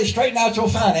 He'd already straightened out your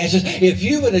finances if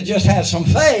you would have just had some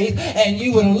faith and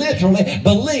you would have literally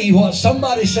believed what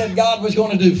somebody said God was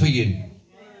going to do for you.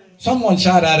 Someone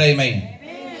shout out amen.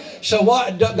 So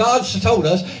what God's told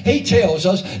us, he tells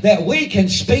us that we can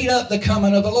speed up the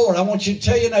coming of the Lord. I want you to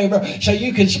tell your neighbor so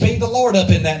you can speed the Lord up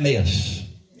in that mess.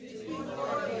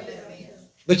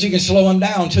 But you can slow him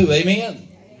down too. Amen.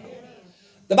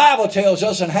 The Bible tells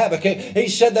us in Habakkuk, he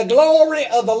said, the glory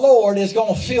of the Lord is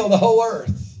going to fill the whole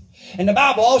earth. And the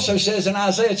Bible also says in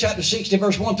Isaiah chapter 60,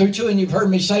 verse 1 through 2, and you've heard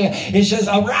me say it, it says,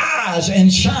 arise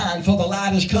and shine, for the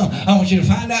light has come. I want you to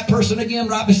find that person again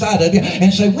right beside of you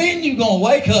and say, when you going to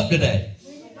wake up today?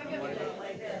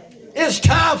 It's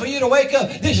time for you to wake up.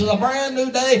 This is a brand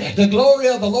new day. The glory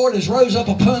of the Lord has rose up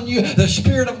upon you. The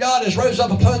Spirit of God has rose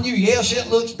up upon you. Yes, it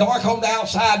looks dark on the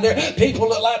outside there. People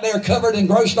look like they're covered in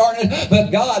gross darkness. But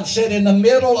God said in the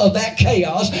middle of that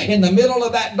chaos, in the middle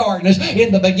of that darkness,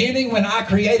 in the beginning when I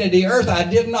created the earth, I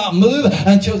did not move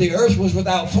until the earth was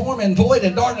without form and void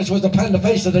and darkness was upon the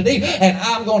face of the deep. And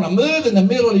I'm going to move in the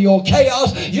middle of your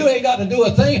chaos. You ain't got to do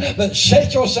a thing but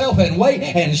set yourself and wait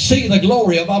and see the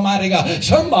glory of Almighty God.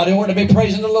 Somebody ought to be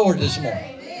praising the Lord this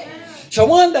morning. So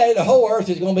one day the whole earth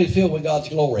is going to be filled with God's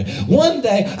glory. One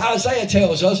day Isaiah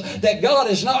tells us that God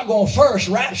is not going to first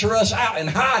rapture us out and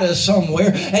hide us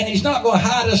somewhere, and he's not going to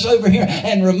hide us over here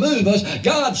and remove us.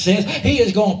 God says he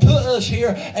is going to put us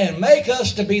here and make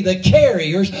us to be the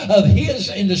carriers of his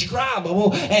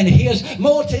indescribable and his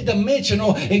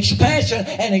multidimensional expansion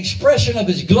and expression of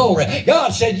his glory.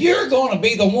 God said you're going to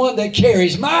be the one that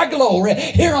carries my glory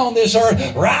here on this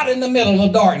earth right in the middle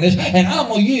of darkness, and I'm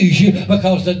going to use you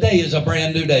because the day is a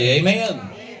brand new day. Amen.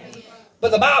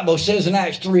 But the Bible says in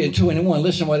Acts 3 and 21,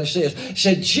 listen to what it says. It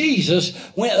said Jesus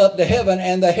went up to heaven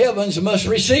and the heavens must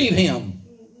receive him.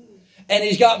 And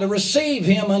he's got to receive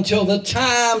him until the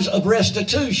times of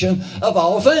restitution of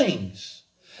all things.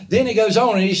 Then he goes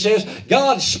on and he says,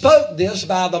 God spoke this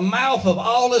by the mouth of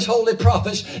all his holy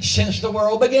prophets since the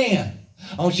world began.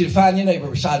 I want you to find your neighbor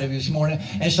beside of you this morning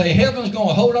and say, heaven's going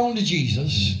to hold on to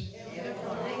Jesus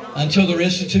until the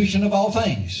restitution of all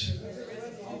things.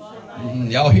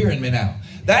 Y'all hearing me now?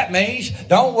 That means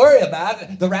don't worry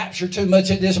about the rapture too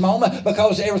much at this moment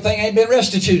because everything ain't been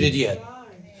restituted yet.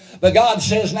 But God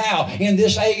says now, in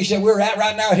this age that we're at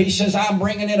right now, he says, I'm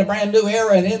bringing in a brand new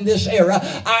era. And in this era,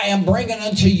 I am bringing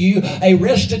unto you a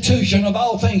restitution of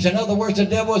all things. In other words, the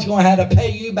devil is going to have to pay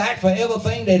you back for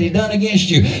everything that he done against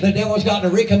you. The devil's got to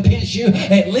recompense you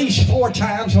at least 4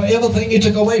 times for everything he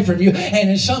took away from you.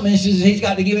 And in some instances, he's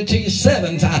got to give it to you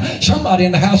 7 times. Somebody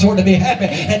in the house ought to be happy.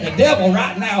 And the devil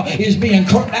right now is being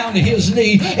crushed down to his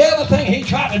knees. Everything he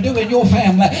tried to do in your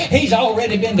family, he's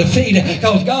already been defeated.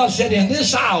 Because God said in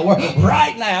this hour,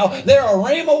 right now, there are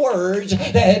rhema words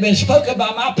that have been spoken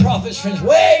by my prophets since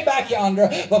way back yonder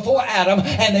before Adam,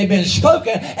 and they've been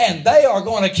spoken, and they are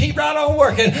going to keep right on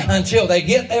working until they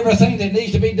get everything that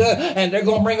needs to be done, and they're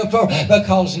going to bring it forth,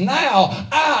 because now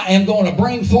I am going to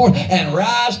bring forth and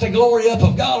rise the glory up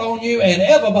of God on you, and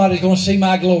everybody's going to see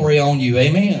my glory on you.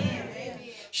 Amen.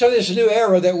 So this new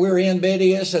era that we're in,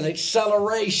 Betty, is an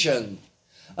acceleration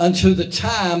unto the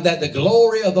time that the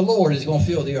glory of the Lord is going to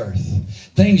fill the earth.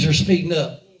 Things are speeding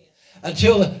up.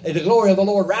 Until the glory of the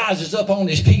Lord rises up on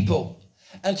his people.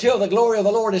 Until the glory of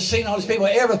the Lord is seen on his people,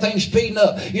 everything's speeding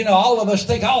up. You know, all of us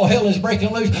think all hell is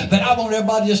breaking loose. But I want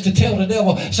everybody just to tell the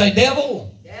devil, say,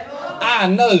 devil, I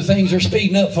know things are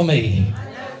speeding up for me.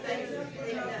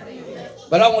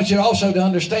 But I want you also to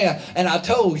understand, and I've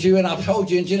told you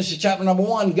in Genesis chapter number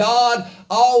 1, God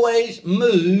always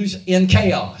moves in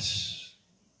chaos.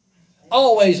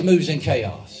 Always moves in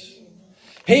chaos.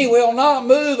 He will not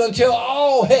move until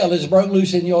all hell is broke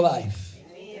loose in your life.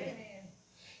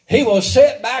 He will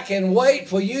sit back and wait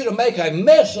for you to make a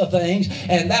mess of things,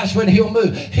 and that's when he'll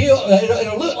move.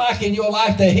 It'll look like in your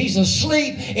life that he's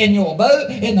asleep in your boat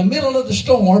in the middle of the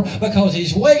storm because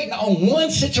he's waiting on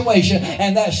one situation,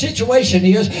 and that situation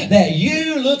is that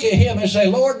you look at him and say,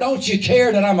 Lord, don't you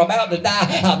care that I'm about to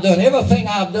die? I've done everything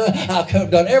I've done.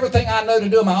 I've done everything I know to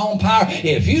do in my own power.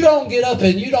 If you don't get up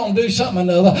and you don't do something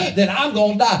another, then I'm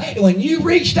going to die. When you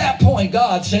reach that point,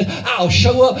 God says, I'll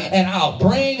show up and I'll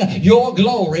bring your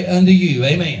glory unto you.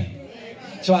 Amen.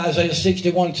 So Isaiah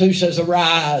 61:2 says,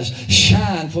 Arise,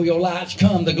 shine, for your light's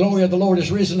come. The glory of the Lord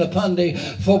is risen upon thee.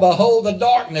 For behold the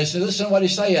darkness. And listen to what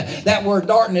he's saying. That word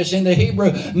darkness in the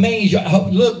Hebrew means,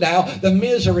 look now, the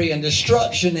misery and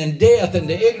destruction and death and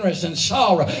the ignorance and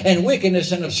sorrow and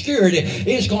wickedness and obscurity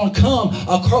is going to come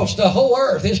across the whole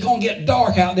earth. It's going to get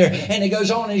dark out there. And he goes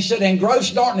on and he said, and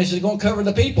gross darkness is going to cover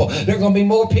the people. There are going to be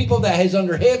more people that is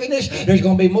under heaviness. There's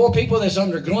going to be more people that's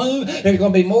under gloom. There's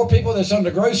going to be more people that's under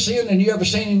gross sin than you ever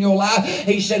seen in your life.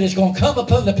 He said it's going to come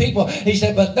upon the people. He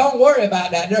said, but don't worry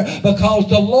about that there, because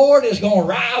the Lord is going to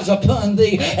rise upon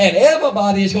thee and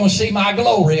everybody is going to see my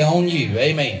glory on you.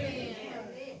 Amen.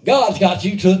 God's got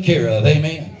you took care of.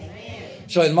 Amen.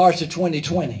 So in March of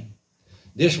 2020,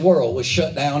 this world was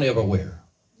shut down everywhere.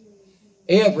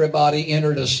 Everybody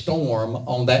entered a storm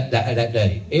on that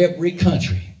day. Every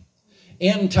country.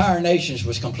 Entire nations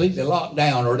was completely locked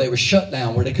down, or they were shut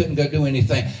down where they couldn't go do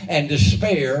anything. And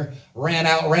despair ran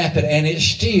out rampant, and it's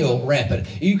still rampant.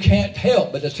 You can't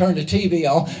help but to turn the TV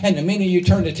on, and the minute you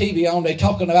turn the TV on, they're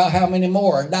talking about how many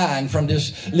more are dying from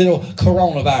this little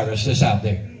coronavirus that's out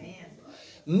there.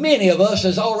 Many of us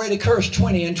has already cursed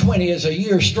 2020 as a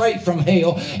year straight from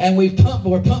hell, and we're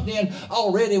pumped in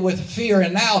already with fear,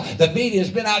 and now the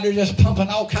media's been out there just pumping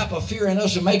all type of fear in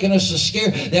us and making us so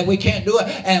scared that we can't do it.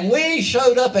 And we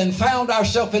showed up and found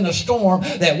ourselves in a storm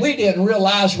that we didn't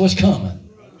realize was coming.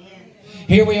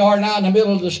 Here we are now in the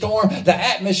middle of the storm. The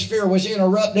atmosphere was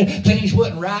interrupted. Things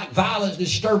wasn't right. Violence,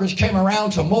 disturbance came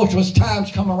around. Tumultuous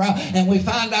times come around. And we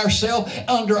find ourselves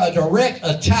under a direct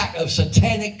attack of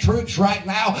satanic troops right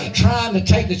now, trying to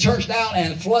take the church down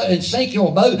and flood and sink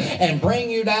your boat and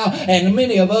bring you down. And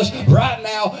many of us right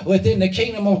now within the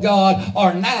kingdom of God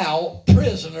are now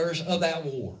prisoners of that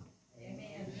war.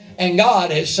 And God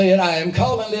has said, I am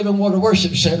calling Living Water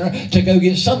Worship Center to go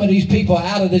get some of these people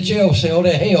out of the jail cell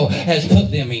that hell has put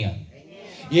them in.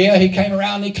 Yeah, he came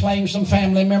around and he claimed some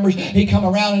family members. He come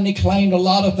around and he claimed a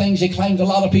lot of things. He claimed a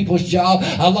lot of people's job.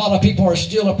 A lot of people are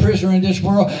still a prisoner in this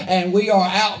world. And we are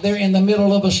out there in the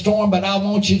middle of a storm. But I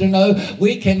want you to know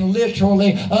we can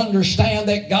literally understand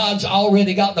that God's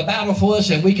already got the battle for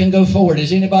us and we can go forward.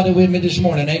 Is anybody with me this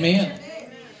morning? Amen.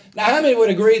 Now, how many would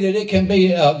agree that it can be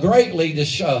greatly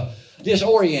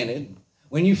disoriented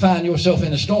when you find yourself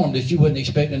in a storm that you wasn't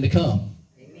expecting to come?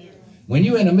 Amen. When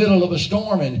you're in the middle of a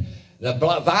storm and the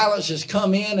violence has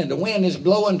come in and the wind is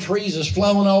blowing, trees is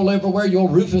flowing all everywhere, your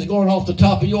roof is going off the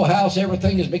top of your house,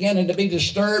 everything is beginning to be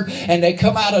disturbed, and they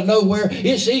come out of nowhere,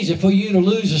 it's easy for you to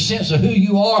lose a sense of who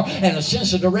you are and a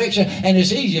sense of direction, and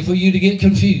it's easy for you to get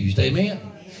confused. Amen.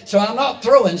 So I'm not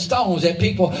throwing stones at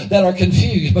people that are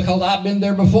confused, because I've been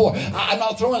there before. I'm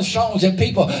not throwing stones at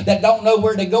people that don't know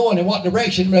where to go and in what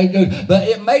direction to go. But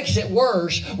it makes it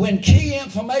worse when key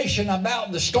information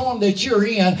about the storm that you're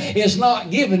in is not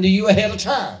given to you ahead of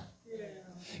time.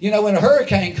 You know, when a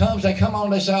hurricane comes, they come on,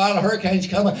 they say, oh, the hurricane's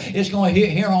coming. It's going to hit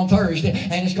here on Thursday,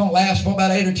 and it's going to last for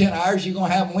about 8 or 10 hours. You're going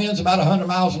to have winds about 100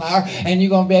 miles an hour, and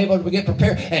you're going to be able to get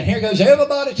prepared. And here goes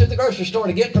everybody to the grocery store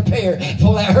to get prepared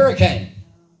for that hurricane.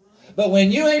 But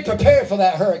when you ain't prepared for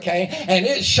that hurricane and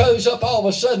it shows up all of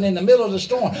a sudden in the middle of the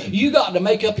storm, you got to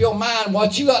make up your mind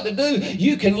what you got to do.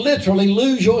 You can literally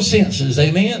lose your senses.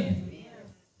 Amen.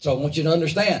 So I want you to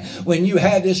understand, when you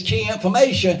have this key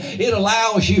information, it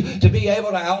allows you to be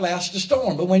able to outlast the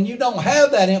storm. But when you don't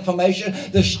have that information,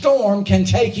 the storm can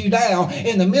take you down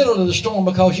in the middle of the storm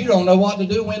because you don't know what to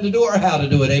do, when to do it, or how to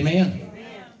do it. Amen.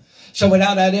 So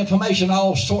without that information,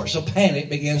 all sorts of panic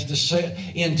begins to set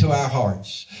into our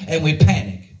hearts. And we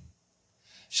panic.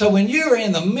 So when you're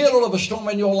in the middle of a storm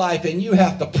in your life and you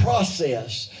have to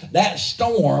process that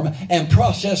storm and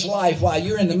process life while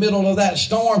you're in the middle of that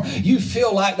storm, you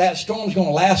feel like that storm's going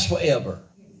to last forever.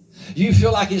 You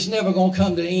feel like it's never going to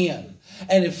come to the end.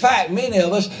 And in fact, many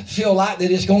of us feel like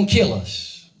that it's going to kill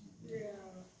us.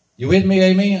 You with me?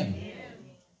 Amen.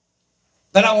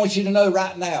 But I want you to know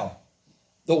right now,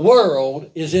 the world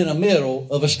is in the middle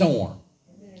of a storm.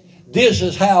 This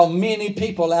is how many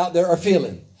people out there are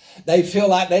feeling. They feel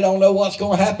like they don't know what's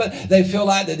going to happen. They feel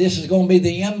like that this is going to be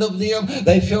the end of them.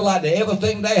 They feel like that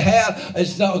everything they have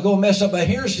is not going to mess up. But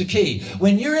here's the key.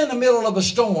 When you're in the middle of a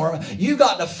storm, you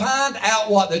got to find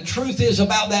out what the truth is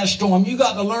about that storm. You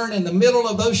got to learn in the middle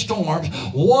of those storms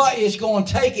what it's going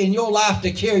to take in your life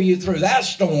to carry you through that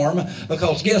storm.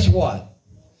 Because guess what?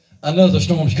 Another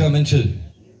storm's coming too.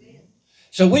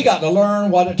 So we got to learn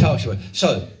what it talks about.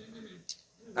 So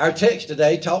our text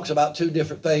today talks about two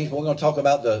different things. We're going to talk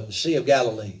about the Sea of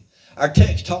Galilee. Our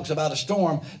text talks about a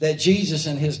storm that Jesus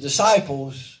and his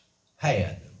disciples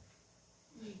had.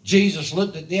 Jesus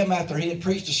looked at them after he had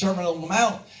preached the Sermon on the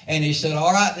Mount, and he said,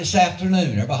 all right, this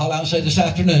afternoon, everybody hold on and say this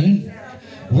afternoon,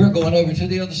 we're going over to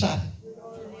the other side.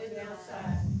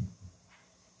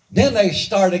 Then they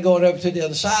started going over to the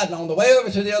other side, and on the way over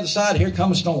to the other side, here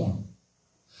comes a storm.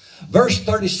 Verse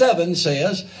 37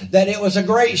 says that it was a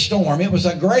great storm. It was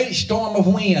a great storm of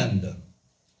wind.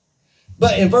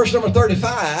 But in verse number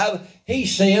 35, he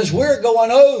says, we're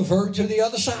going over to the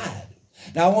other side.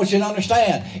 Now, I want you to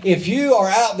understand, if you are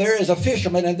out there as a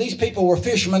fisherman, and these people were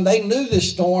fishermen, they knew this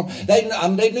storm, they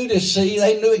knew this sea,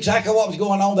 they knew exactly what was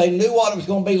going on, they knew what it was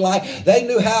going to be like, they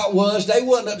knew how it was, they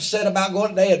wasn't upset about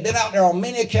going, they had been out there on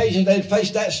many occasions, they'd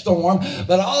faced that storm,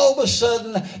 but all of a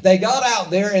sudden, they got out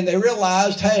there and they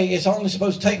realized, hey, it's only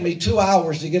supposed to take me 2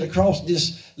 hours to get across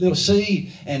this little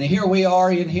sea, and here we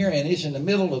are in here, and it's in the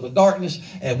middle of the darkness,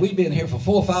 and we've been here for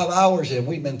 4 or 5 hours, and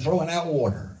we've been throwing out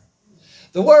water.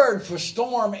 The word for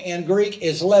storm in Greek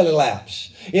is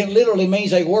lelilaps. It literally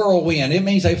means a whirlwind. It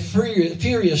means a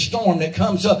furious storm that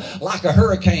comes up like a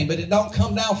hurricane, but it don't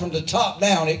come down from the top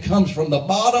down. It comes from the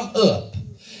bottom up.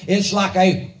 It's like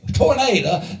a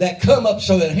tornado that come up.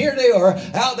 So that here they are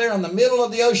out there in the middle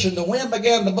of the ocean. The wind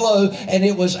began to blow, and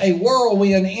it was a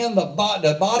whirlwind in the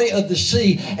body of the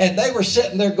sea. And they were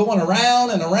sitting there going around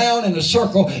and around in a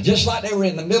circle, just like they were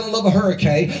in the middle of a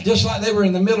hurricane, just like they were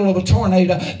in the middle of a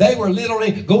tornado. They were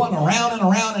literally going around and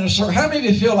around in a circle. How many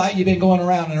of you feel like you've been going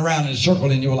around and around in a circle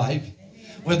in your life?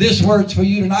 Well, this word's for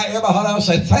you tonight. Everybody hold on and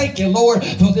say, thank you, Lord,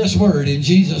 for this word in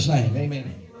Jesus' name.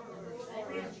 Amen.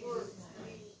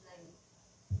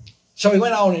 So he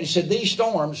went on and he said, these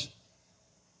storms,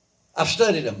 I've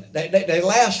studied them. They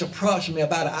last approximately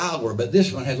about an hour, but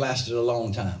this one had lasted a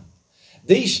long time.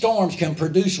 These storms can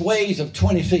produce waves of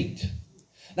 20 feet.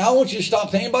 Now, I want you to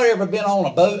stop. Anybody ever been on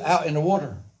a boat out in the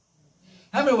water?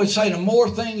 How many would say the more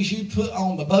things you put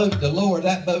on the boat, the lower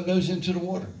that boat goes into the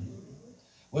water?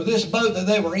 Well, this boat that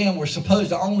they were in was supposed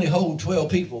to only hold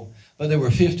 12 people, but there were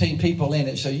 15 people in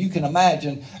it. So you can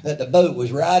imagine that the boat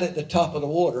was right at the top of the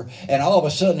water, and all of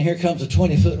a sudden here comes a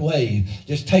 20-foot wave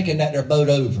just taking that their boat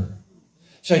over.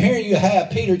 So here you have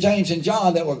Peter, James, and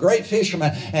John that were great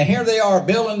fishermen, and here they are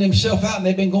building themselves out, and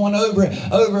they've been going over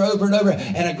and over,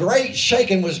 and a great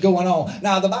shaking was going on.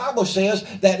 Now, the Bible says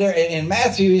that there, in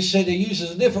Matthew, he said, he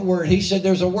uses a different word. He said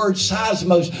there's a word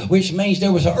seismos, which means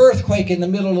there was an earthquake in the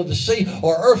middle of the sea,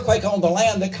 or earthquake on the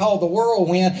land that called the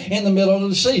whirlwind in the middle of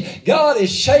the sea. God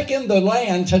is shaking the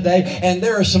land today, and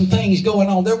there are some things going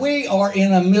on there. We are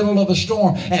in the middle of a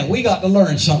storm, and we got to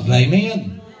learn something.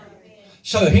 Amen.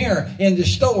 So here in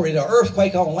this story, the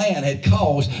earthquake on land had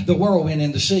caused the whirlwind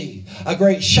in the sea. A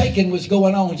great shaking was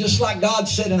going on. Just like God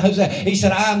said in Hosea, He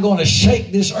said, I'm going to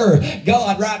shake this earth.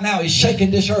 God right now is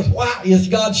shaking this earth. Why is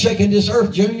God shaking this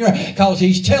earth, Junior? Because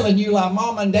He's telling you like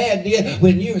Mom and Dad did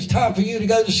when it's time for you to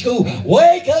go to school.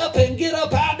 Wake up and get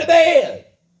up out of bed.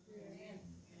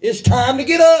 It's time to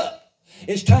get up.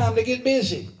 It's time to get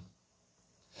busy.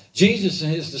 Jesus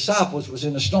and His disciples was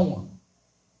in a storm.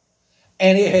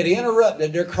 And it had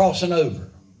interrupted their crossing over.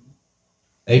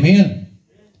 Amen?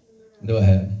 No, it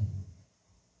hadn't.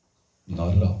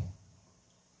 Not at all.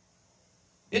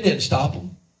 It didn't stop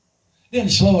them. It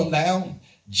didn't slow them down.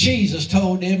 Jesus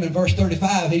told them in verse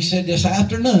 35, He said, this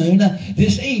afternoon,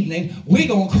 this evening, we're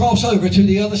going to cross over to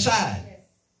the other side.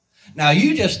 Now,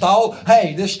 you just thought,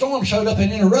 hey, this storm showed up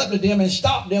and interrupted them and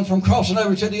stopped them from crossing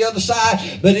over to the other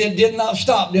side, but it did not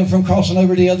stop them from crossing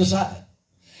over to the other side.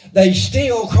 They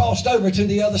still crossed over to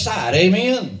the other side.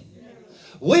 Amen?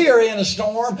 We are in a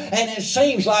storm, and it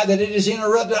seems like that it has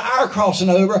interrupted our crossing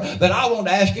over, but I want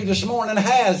to ask you this morning,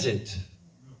 has it?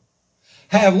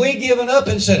 Have we given up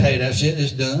and said, hey, that's it,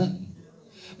 it's done?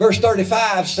 Verse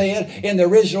 35 said, in the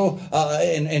original,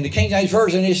 in the King James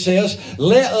Version, it says,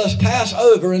 let us pass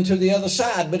over into the other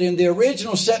side. But in the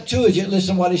original Septuagint,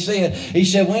 listen what he said. He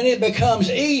said, when it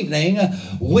becomes evening,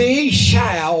 we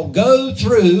shall go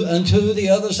through unto the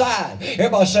other side.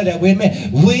 Everybody say that with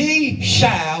me. We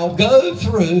shall go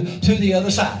through to the other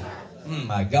side.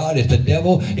 my God, if the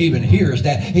devil even hears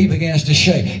that, he begins to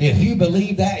shake. If you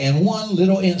believe that in one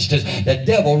little instance, the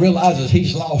devil realizes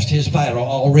he's lost his battle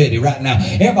already right now.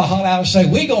 Everybody holler out and say,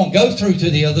 we're going to go through to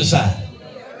the other side.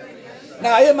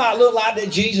 Now, it might look like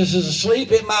that Jesus is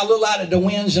asleep. It might look like that the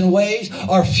winds and waves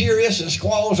are furious and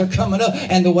squalls are coming up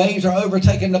and the waves are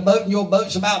overtaking the boat and your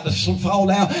boat's about to fall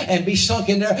down and be sunk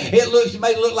in there. It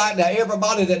may look like that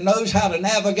everybody that knows how to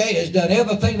navigate has done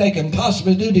everything they can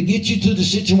possibly do to get you to the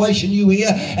situation you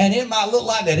in. And it might look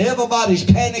like that everybody's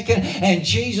panicking and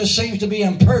Jesus seems to be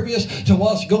impervious to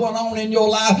what's going on in your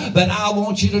life. But I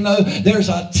want you to know there's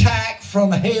an attack from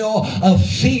hell of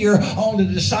fear on the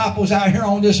disciples out here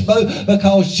on this boat,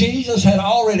 because Jesus had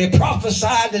already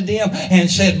prophesied to them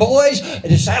and said, boys,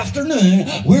 this afternoon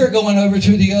we're going over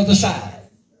to the other side.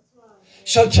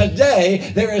 So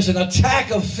today there is an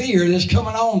attack of fear that's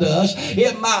coming on to us.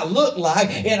 It might look like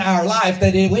in our life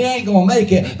that we ain't going to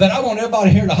make it, but I want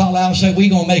everybody here to holler out and say, we're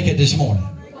going to make it this morning.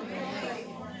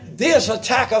 This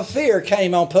attack of fear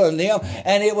came upon them,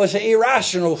 and it was an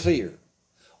irrational fear.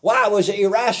 Why was it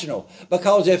irrational?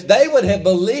 Because if they would have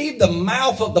believed the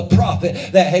mouth of the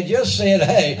prophet that had just said,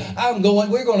 hey,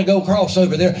 we're going to go cross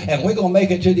over there and we're going to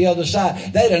make it to the other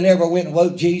side, they'd have never went and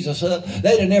woke Jesus up.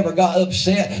 They'd have never got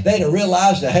upset. They'd have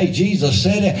realized that, hey, Jesus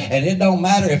said it, and it don't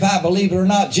matter if I believe it or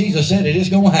not. Jesus said it, it's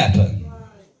going to happen.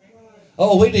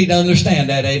 Oh, we need to understand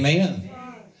that, amen.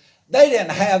 They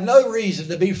didn't have no reason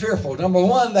to be fearful. Number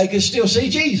one, they could still see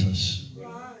Jesus.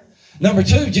 Number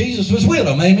two, Jesus was with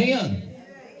them, amen.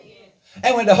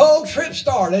 And when the whole trip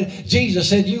started, Jesus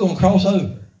said, you're going to cross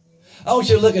over. I want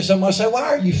you to look at someone and say, why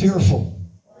are you fearful?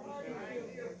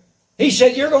 He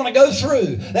said, you're going to go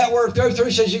through. That word go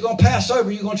through says you're going to pass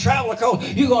over. You're going to travel across.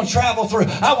 You're going to travel through.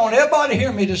 I want everybody to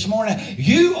hear me this morning.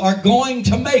 You are going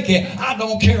to make it. I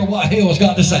don't care what hell's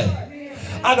got to say.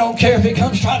 I don't care if he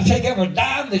comes trying to take every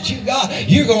dime that you got.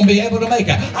 You're going to be able to make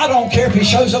it. I don't care if he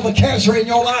shows up with cancer in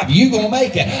your life. You're going to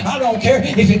make it. I don't care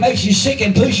if he makes you sick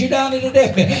and puts you down in the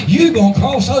deathbed. You're going to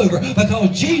cross over,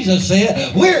 because Jesus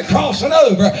said we're crossing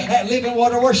over at Living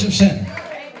Water Worship Center.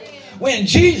 When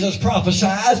Jesus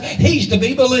prophesies, he's to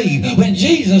be believed. When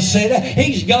Jesus said it,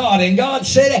 he's God, and God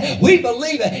said it. We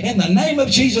believe it in the name of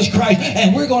Jesus Christ,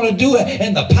 and we're going to do it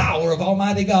in the power of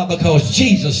Almighty God, because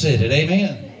Jesus said it.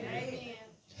 Amen.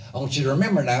 I want you to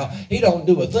remember now, he don't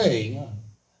do a thing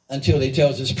until he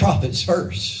tells his prophets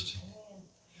first.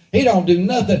 He don't do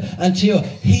nothing until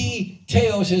he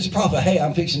tells his prophet, hey,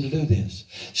 I'm fixing to do this.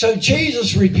 So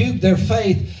Jesus rebuked their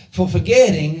faith for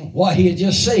forgetting what he had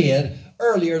just said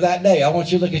earlier that day. I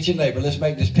want you to look at your neighbor. Let's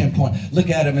make this pinpoint. Look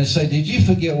at him and say, did you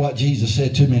forget what Jesus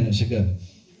said 2 minutes ago?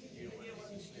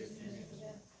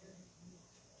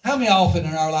 How many often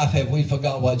in our life have we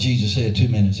forgot what Jesus said 2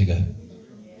 minutes ago?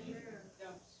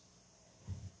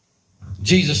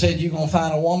 Jesus said you're going to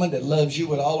find a woman that loves you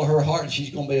with all of her heart, and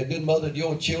she's going to be a good mother to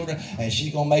your children, and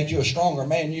she's going to make you a stronger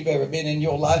man than you've ever been in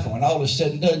your life. And when all is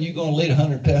said and done, you're going to lead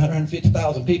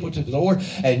 150,000 people to the Lord,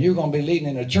 and you're going to be leading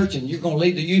in a church, and you're going to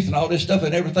lead the youth and all this stuff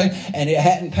and everything, and it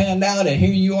hadn't panned out, and here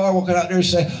you are walking out there and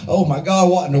saying, oh my God,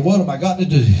 what in the world have I got to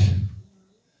do?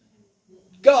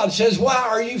 God says, why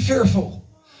are you fearful?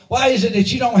 Why is it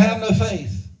that you don't have no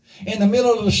faith? In the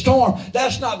middle of the storm,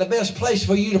 that's not the best place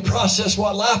for you to process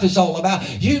what life is all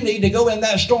about. You need to go in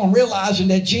that storm realizing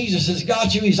that Jesus has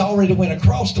got you. He's already went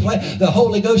across the place. The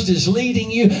Holy Ghost is leading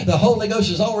you. The Holy Ghost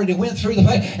has already went through the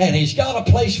place, and he's got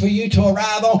a place for you to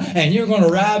arrive on, and you're going to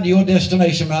arrive to your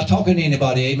destination. I'm not talking to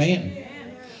anybody, amen?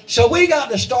 So we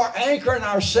got to start anchoring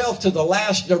ourselves to the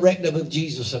last directive of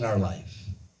Jesus in our life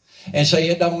and say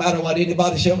it don't matter what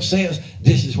anybody else says.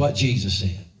 This is what Jesus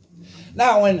said.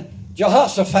 Now when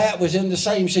Jehoshaphat was in the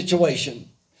same situation,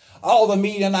 all the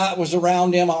Midianites was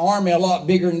around him, an army a lot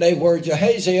bigger than they were.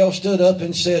 Jehaziel stood up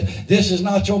and said, this is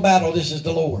not your battle, this is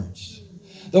the Lord's.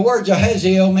 The word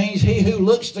Jehaziel means he who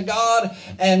looks to God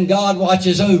and God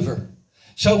watches over.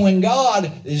 So when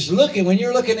God is looking, when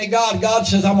you're looking at God, God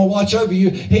says, I'm going to watch over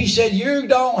you. He said, you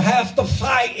don't have to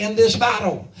fight in this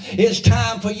battle. It's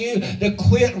time for you to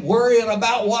quit worrying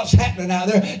about what's happening out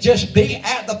there. Just be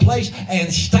at the place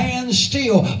and stand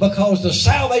still, because the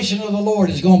salvation of the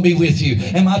Lord is going to be with you.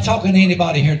 Am I talking to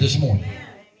anybody here this morning?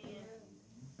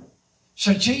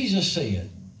 So Jesus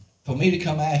said, for me to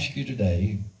come ask you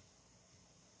today,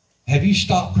 have you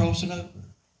stopped crossing over?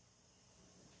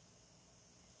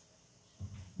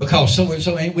 Because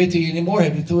so-and-so ain't with you anymore,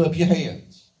 have you threw up your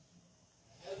hands?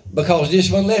 Because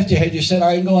this one left you, have you said,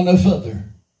 I ain't going no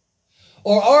further?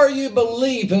 Or are you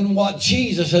believing what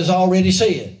Jesus has already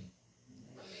said?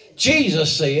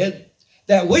 Jesus said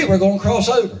that we were going to cross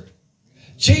over.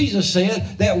 Jesus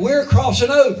said that we're crossing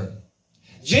over.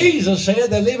 Jesus said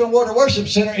the Living Water Worship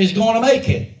Center is going to make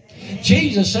it.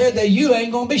 Jesus said that you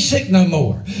ain't going to be sick no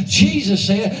more. Jesus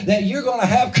said that you're going to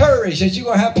have courage, that you're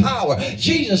going to have power.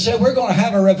 Jesus said we're going to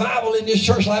have a revival in this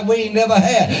church like we ain't never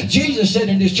had. Jesus said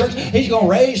in this church, he's going to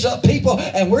raise up people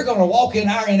and we're going to walk in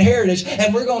our inheritance,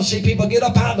 and we're going to see people get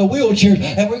up out of the wheelchairs,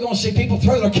 and we're going to see people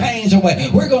throw their canes away.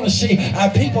 We're going to see our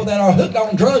people that are hooked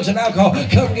on drugs and alcohol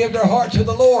come give their heart to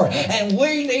the Lord. And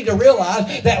we need to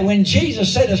realize that when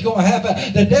Jesus said it's going to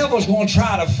happen, the devil's going to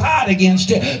try to fight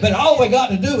against it. But all we got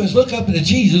to do is look up to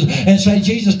Jesus and say,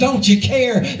 Jesus, don't you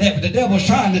care that the devil's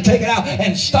trying to take it out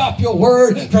and stop your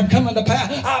word from coming to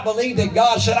pass? I believe that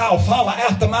God said, I'll follow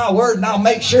after my word, and I'll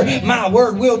make sure my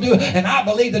word will do it. And I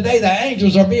believe the day the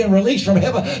angels are being released from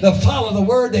heaven to follow the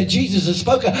word that Jesus has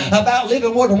spoken about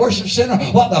Living Water Worship Center,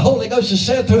 what the Holy Ghost has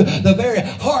said through the very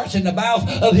hearts and the mouth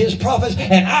of his prophets.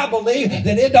 And I believe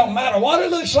that it don't matter what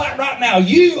it looks like right now,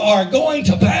 you are going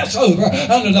to pass over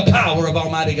under the power of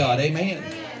Almighty God. Amen.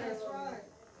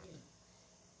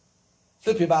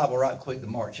 Flip your Bible right quick to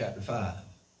Mark chapter 5,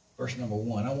 verse number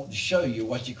 1. I want to show you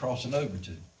what you're crossing over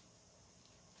to.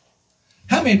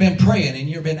 How many have been praying and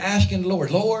you've been asking the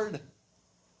Lord, Lord,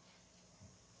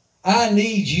 I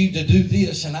need you to do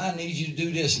this and I need you to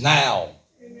do this now.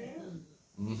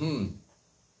 Amen.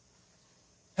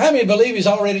 How many believe he's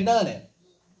already done it?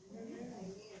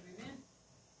 Amen.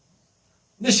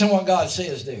 Listen what God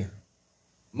says there.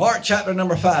 Mark chapter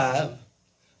number 5,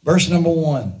 verse number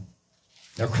 1.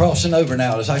 They're crossing over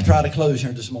now as I try to close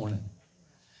here this morning.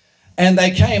 And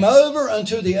they came over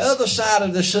unto the other side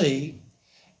of the sea,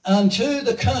 unto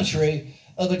the country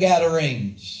of the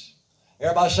Gadarenes.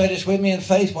 Everybody say this with me in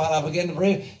faith while I begin to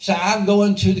read. Say, I'm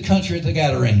going to the country of the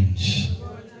Gadarenes.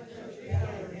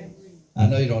 I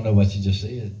know you don't know what you just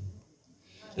said.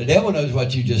 The devil knows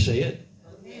what you just said.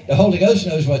 The Holy Ghost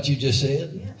knows what you just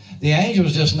said. The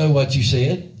angels just know what you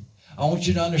said. I want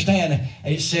you to understand,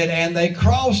 it said, and they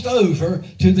crossed over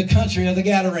to the country of the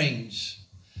Gadarenes.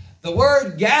 The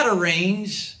word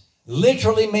Gadarenes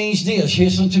literally means this.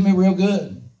 Listen to me real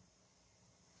good.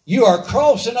 You are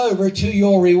crossing over to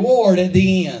your reward at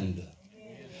the end.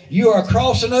 You are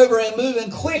crossing over and moving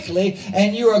quickly,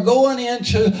 and you are going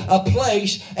into a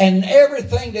place, and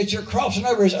everything that you're crossing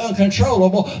over is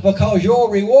uncontrollable because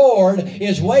your reward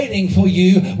is waiting for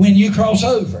you when you cross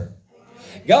over.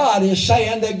 God is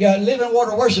saying that Living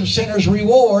Water Worship Center's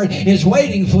reward is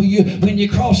waiting for you when you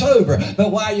cross over.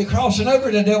 But while you're crossing over,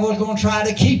 the devil is going to try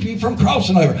to keep you from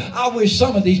crossing over. I wish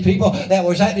some of these people that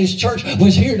was at this church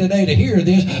was here today to hear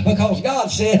this, because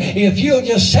God said, if you'll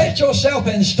just set yourself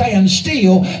and stand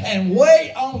still and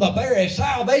wait on the very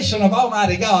salvation of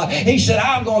Almighty God, he said,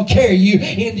 I'm going to carry you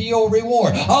into your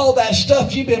reward. All that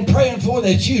stuff you've been praying for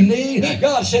that you need,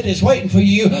 God said it's waiting for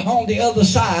you on the other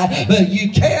side. But you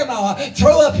cannot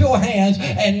throw up your hands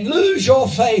and lose your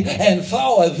faith and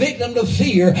fall a victim to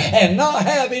fear and not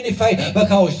have any faith,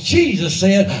 because Jesus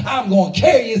said, I'm going to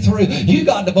carry you through. You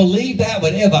got to believe that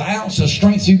with every ounce of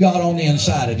strength you got on the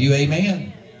inside of you.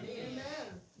 Amen.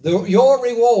 Your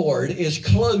reward is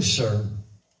closer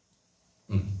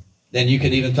than you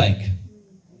can even think.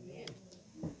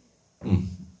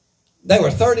 They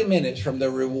were 30 minutes from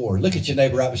their reward. Look at your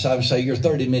neighbor right beside him and say, you're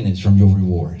 30 minutes from your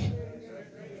reward.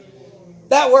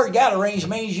 That word Gadarenes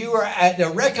means you are at the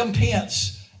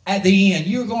recompense at the end.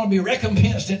 You're going to be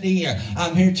recompensed at the end.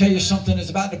 I'm here to tell you something that's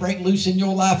about to break loose in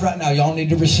your life right now. Y'all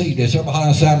need to receive this.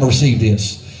 Everybody say, I'm going to receive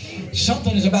this.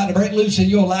 Something is about to break loose in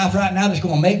your life right now that's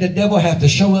going to make the devil have to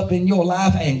show up in your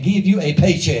life and give you a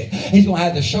paycheck. He's going to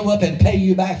have to show up and pay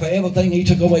you back for everything he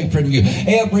took away from you.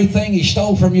 Everything he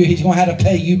stole from you, he's going to have to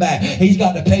pay you back. He's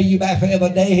got to pay you back for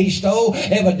every day he stole.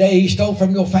 Every day he stole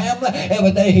from your family.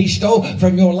 Every day he stole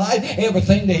from your life.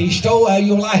 Everything that he stole out of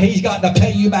your life, he's got to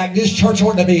pay you back. This church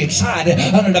ought to be excited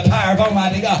under the power of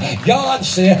Almighty God. God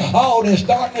said all this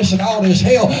darkness and all this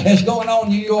hell that's going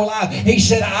on in your life, he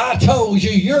said, I told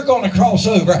you, you're going to cross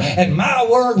over and my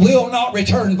word will not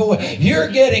return void. You're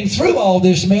getting through all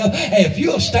this mess if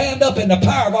you'll stand up in the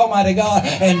power of Almighty God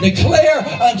and declare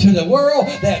unto the world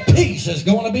that peace is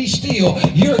going to be still.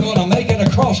 You're going to make it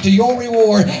across to your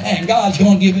reward, and God's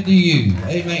going to give it to you.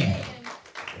 Amen.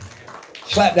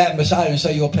 Slap that beside him and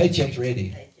say, your paycheck's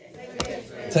ready.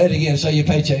 Say it again. Say, your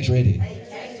paycheck's ready.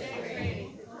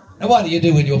 Now, what do you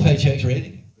do when your paycheck's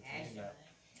ready?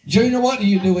 Junior, what do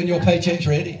you do when your paycheck's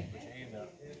ready?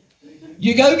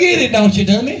 You go get it, don't you,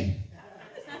 dummy?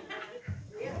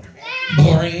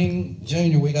 Boring.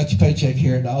 Junior, we got your paycheck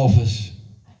here at the office.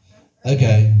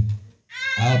 Okay.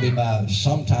 I'll be by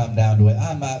sometime down the way.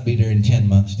 I might be there in 10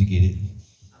 months to get it.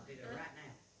 I'll be there right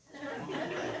now.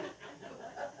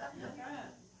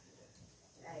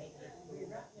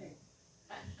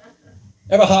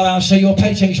 Everybody holler out and say, your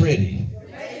paycheck's ready.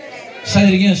 Say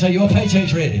it again. Say, your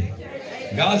paycheck's ready.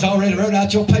 God's already wrote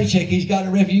out your paycheck. He's got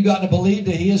it ready. You got to believe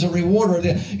that He is a rewarder.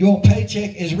 That your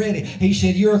paycheck is ready. He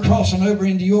said you're crossing over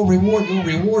into your reward. Your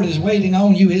reward is waiting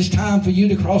on you. It's time for you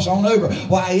to cross on over.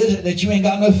 Why is it that you ain't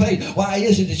got no faith? Why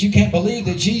is it that you can't believe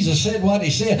that Jesus said what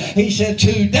He said? He said,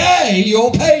 today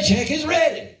your paycheck is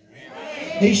ready.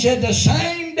 He said, the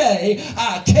same day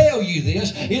I tell you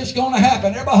this, it's going to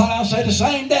happen. Everybody hold on, say the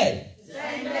same day.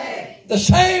 The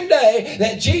same day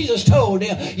that Jesus told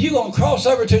them, you're going to cross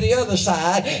over to the other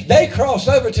side. They crossed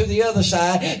over to the other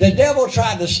side. The devil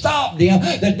tried to stop them.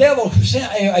 The devil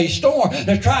sent a storm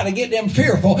to try to get them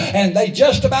fearful, and they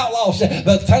just about lost it.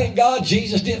 But thank God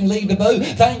Jesus didn't leave the boat.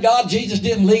 Thank God Jesus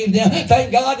didn't leave them.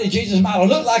 Thank God that Jesus might have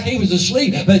looked like He was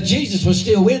asleep, but Jesus was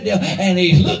still with them, and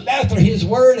He looked after His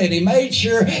word, and He made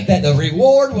sure that the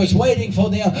reward was waiting for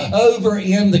them over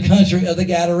in the country of the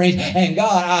Gadarenes. And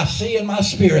God, I see in my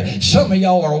spirit, some of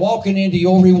y'all are walking into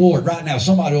your reward right now.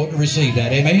 Somebody ought to receive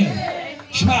that. Amen.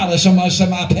 Smile at somebody, say,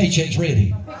 my paycheck's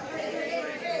ready.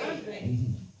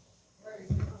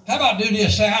 How about do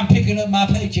this? Say, I'm picking up my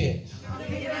paycheck.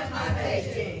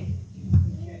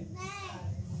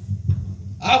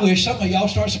 I wish some of y'all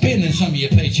start spending some of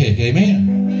your paycheck.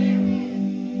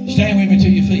 Amen. Stand with me to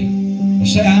your feet.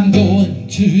 Say, I'm going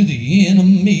to the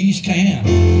enemy's camp.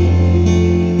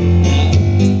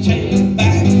 I'll take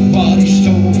back what he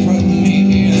stole from me.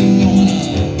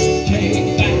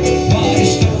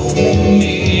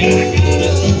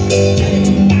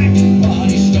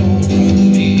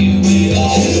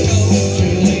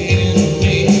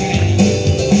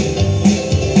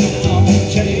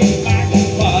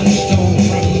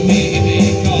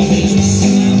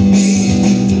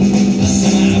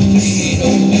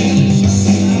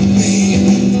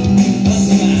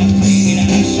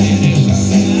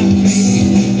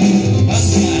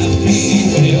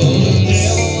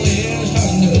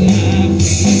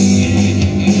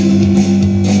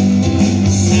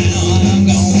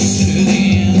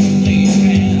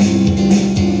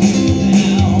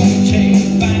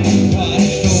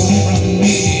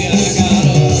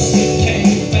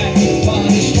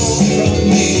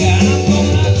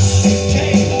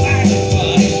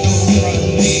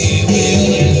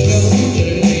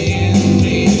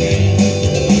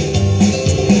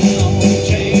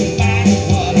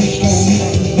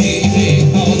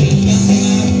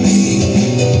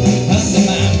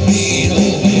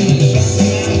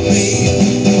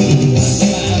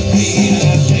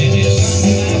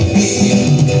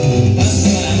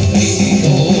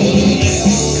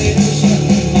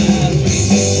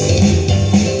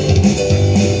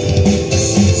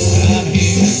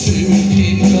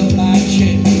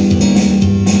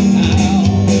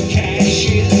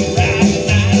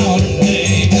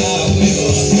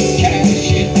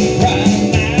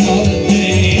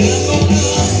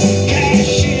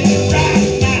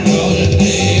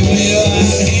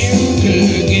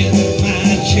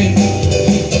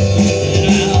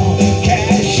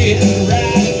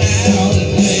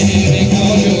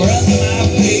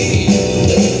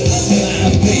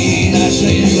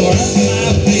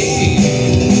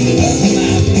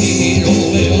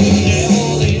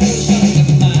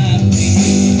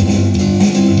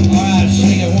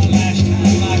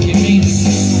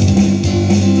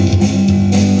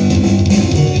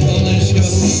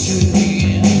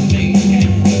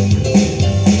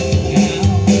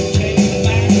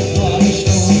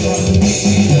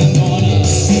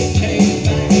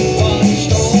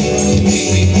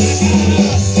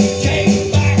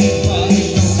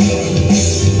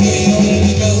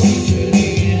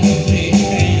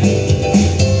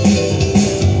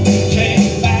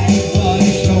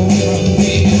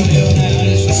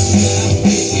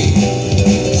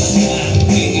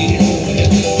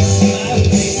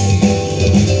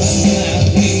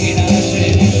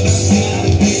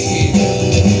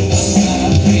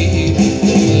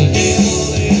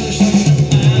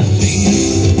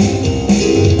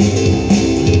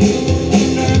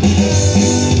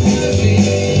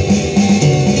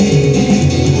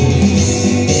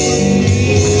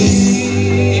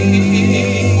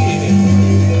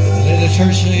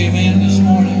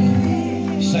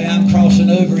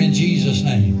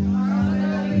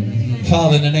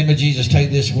 Father, in the name of Jesus,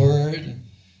 take this word,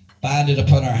 bind it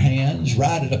upon our hands,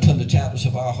 write it upon the tablets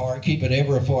of our heart, keep it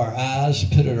ever before our eyes,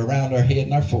 put it around our head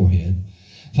and our forehead.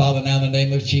 Father, now in the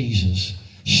name of Jesus,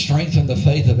 strengthen the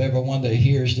faith of everyone that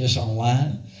hears this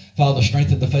online. Father,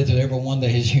 strengthen the faith of everyone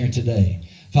that is here today.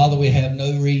 Father, we have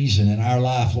no reason in our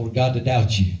life, Lord God, to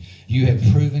doubt you. You have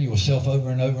proven yourself over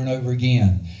and over and over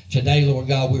again. Today, Lord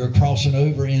God, we are crossing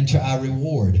over into our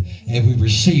reward, and we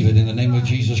receive it in the name of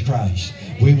Jesus Christ.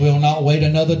 We will not wait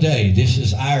another day. This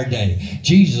is our day.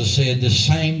 Jesus said the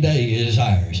same day is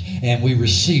ours, and we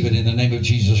receive it in the name of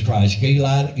Jesus Christ.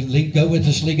 Go with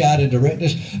us, lead, guide, and direct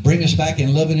us. Bring us back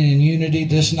in loving and in unity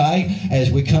this night as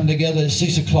we come together at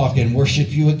 6 o'clock and worship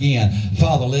you again.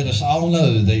 Father, let us all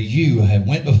know that you have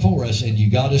went before us and you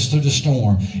got us through the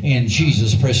storm. In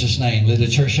Jesus' precious name. Let the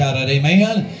church shout out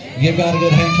amen. Give God a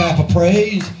good hand clap of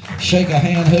praise. Shake a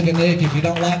hand, hug a neck. If you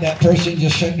don't like that person,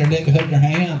 just shake their neck and hug their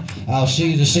hand. I'll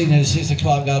see you this evening at 6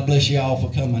 o'clock. God bless you all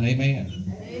for coming. Amen.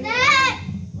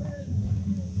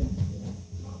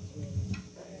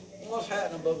 What's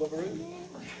happening, Bubba Bruce?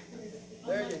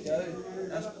 There you go.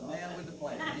 That's the man with the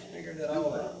plan. He's figured it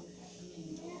all out.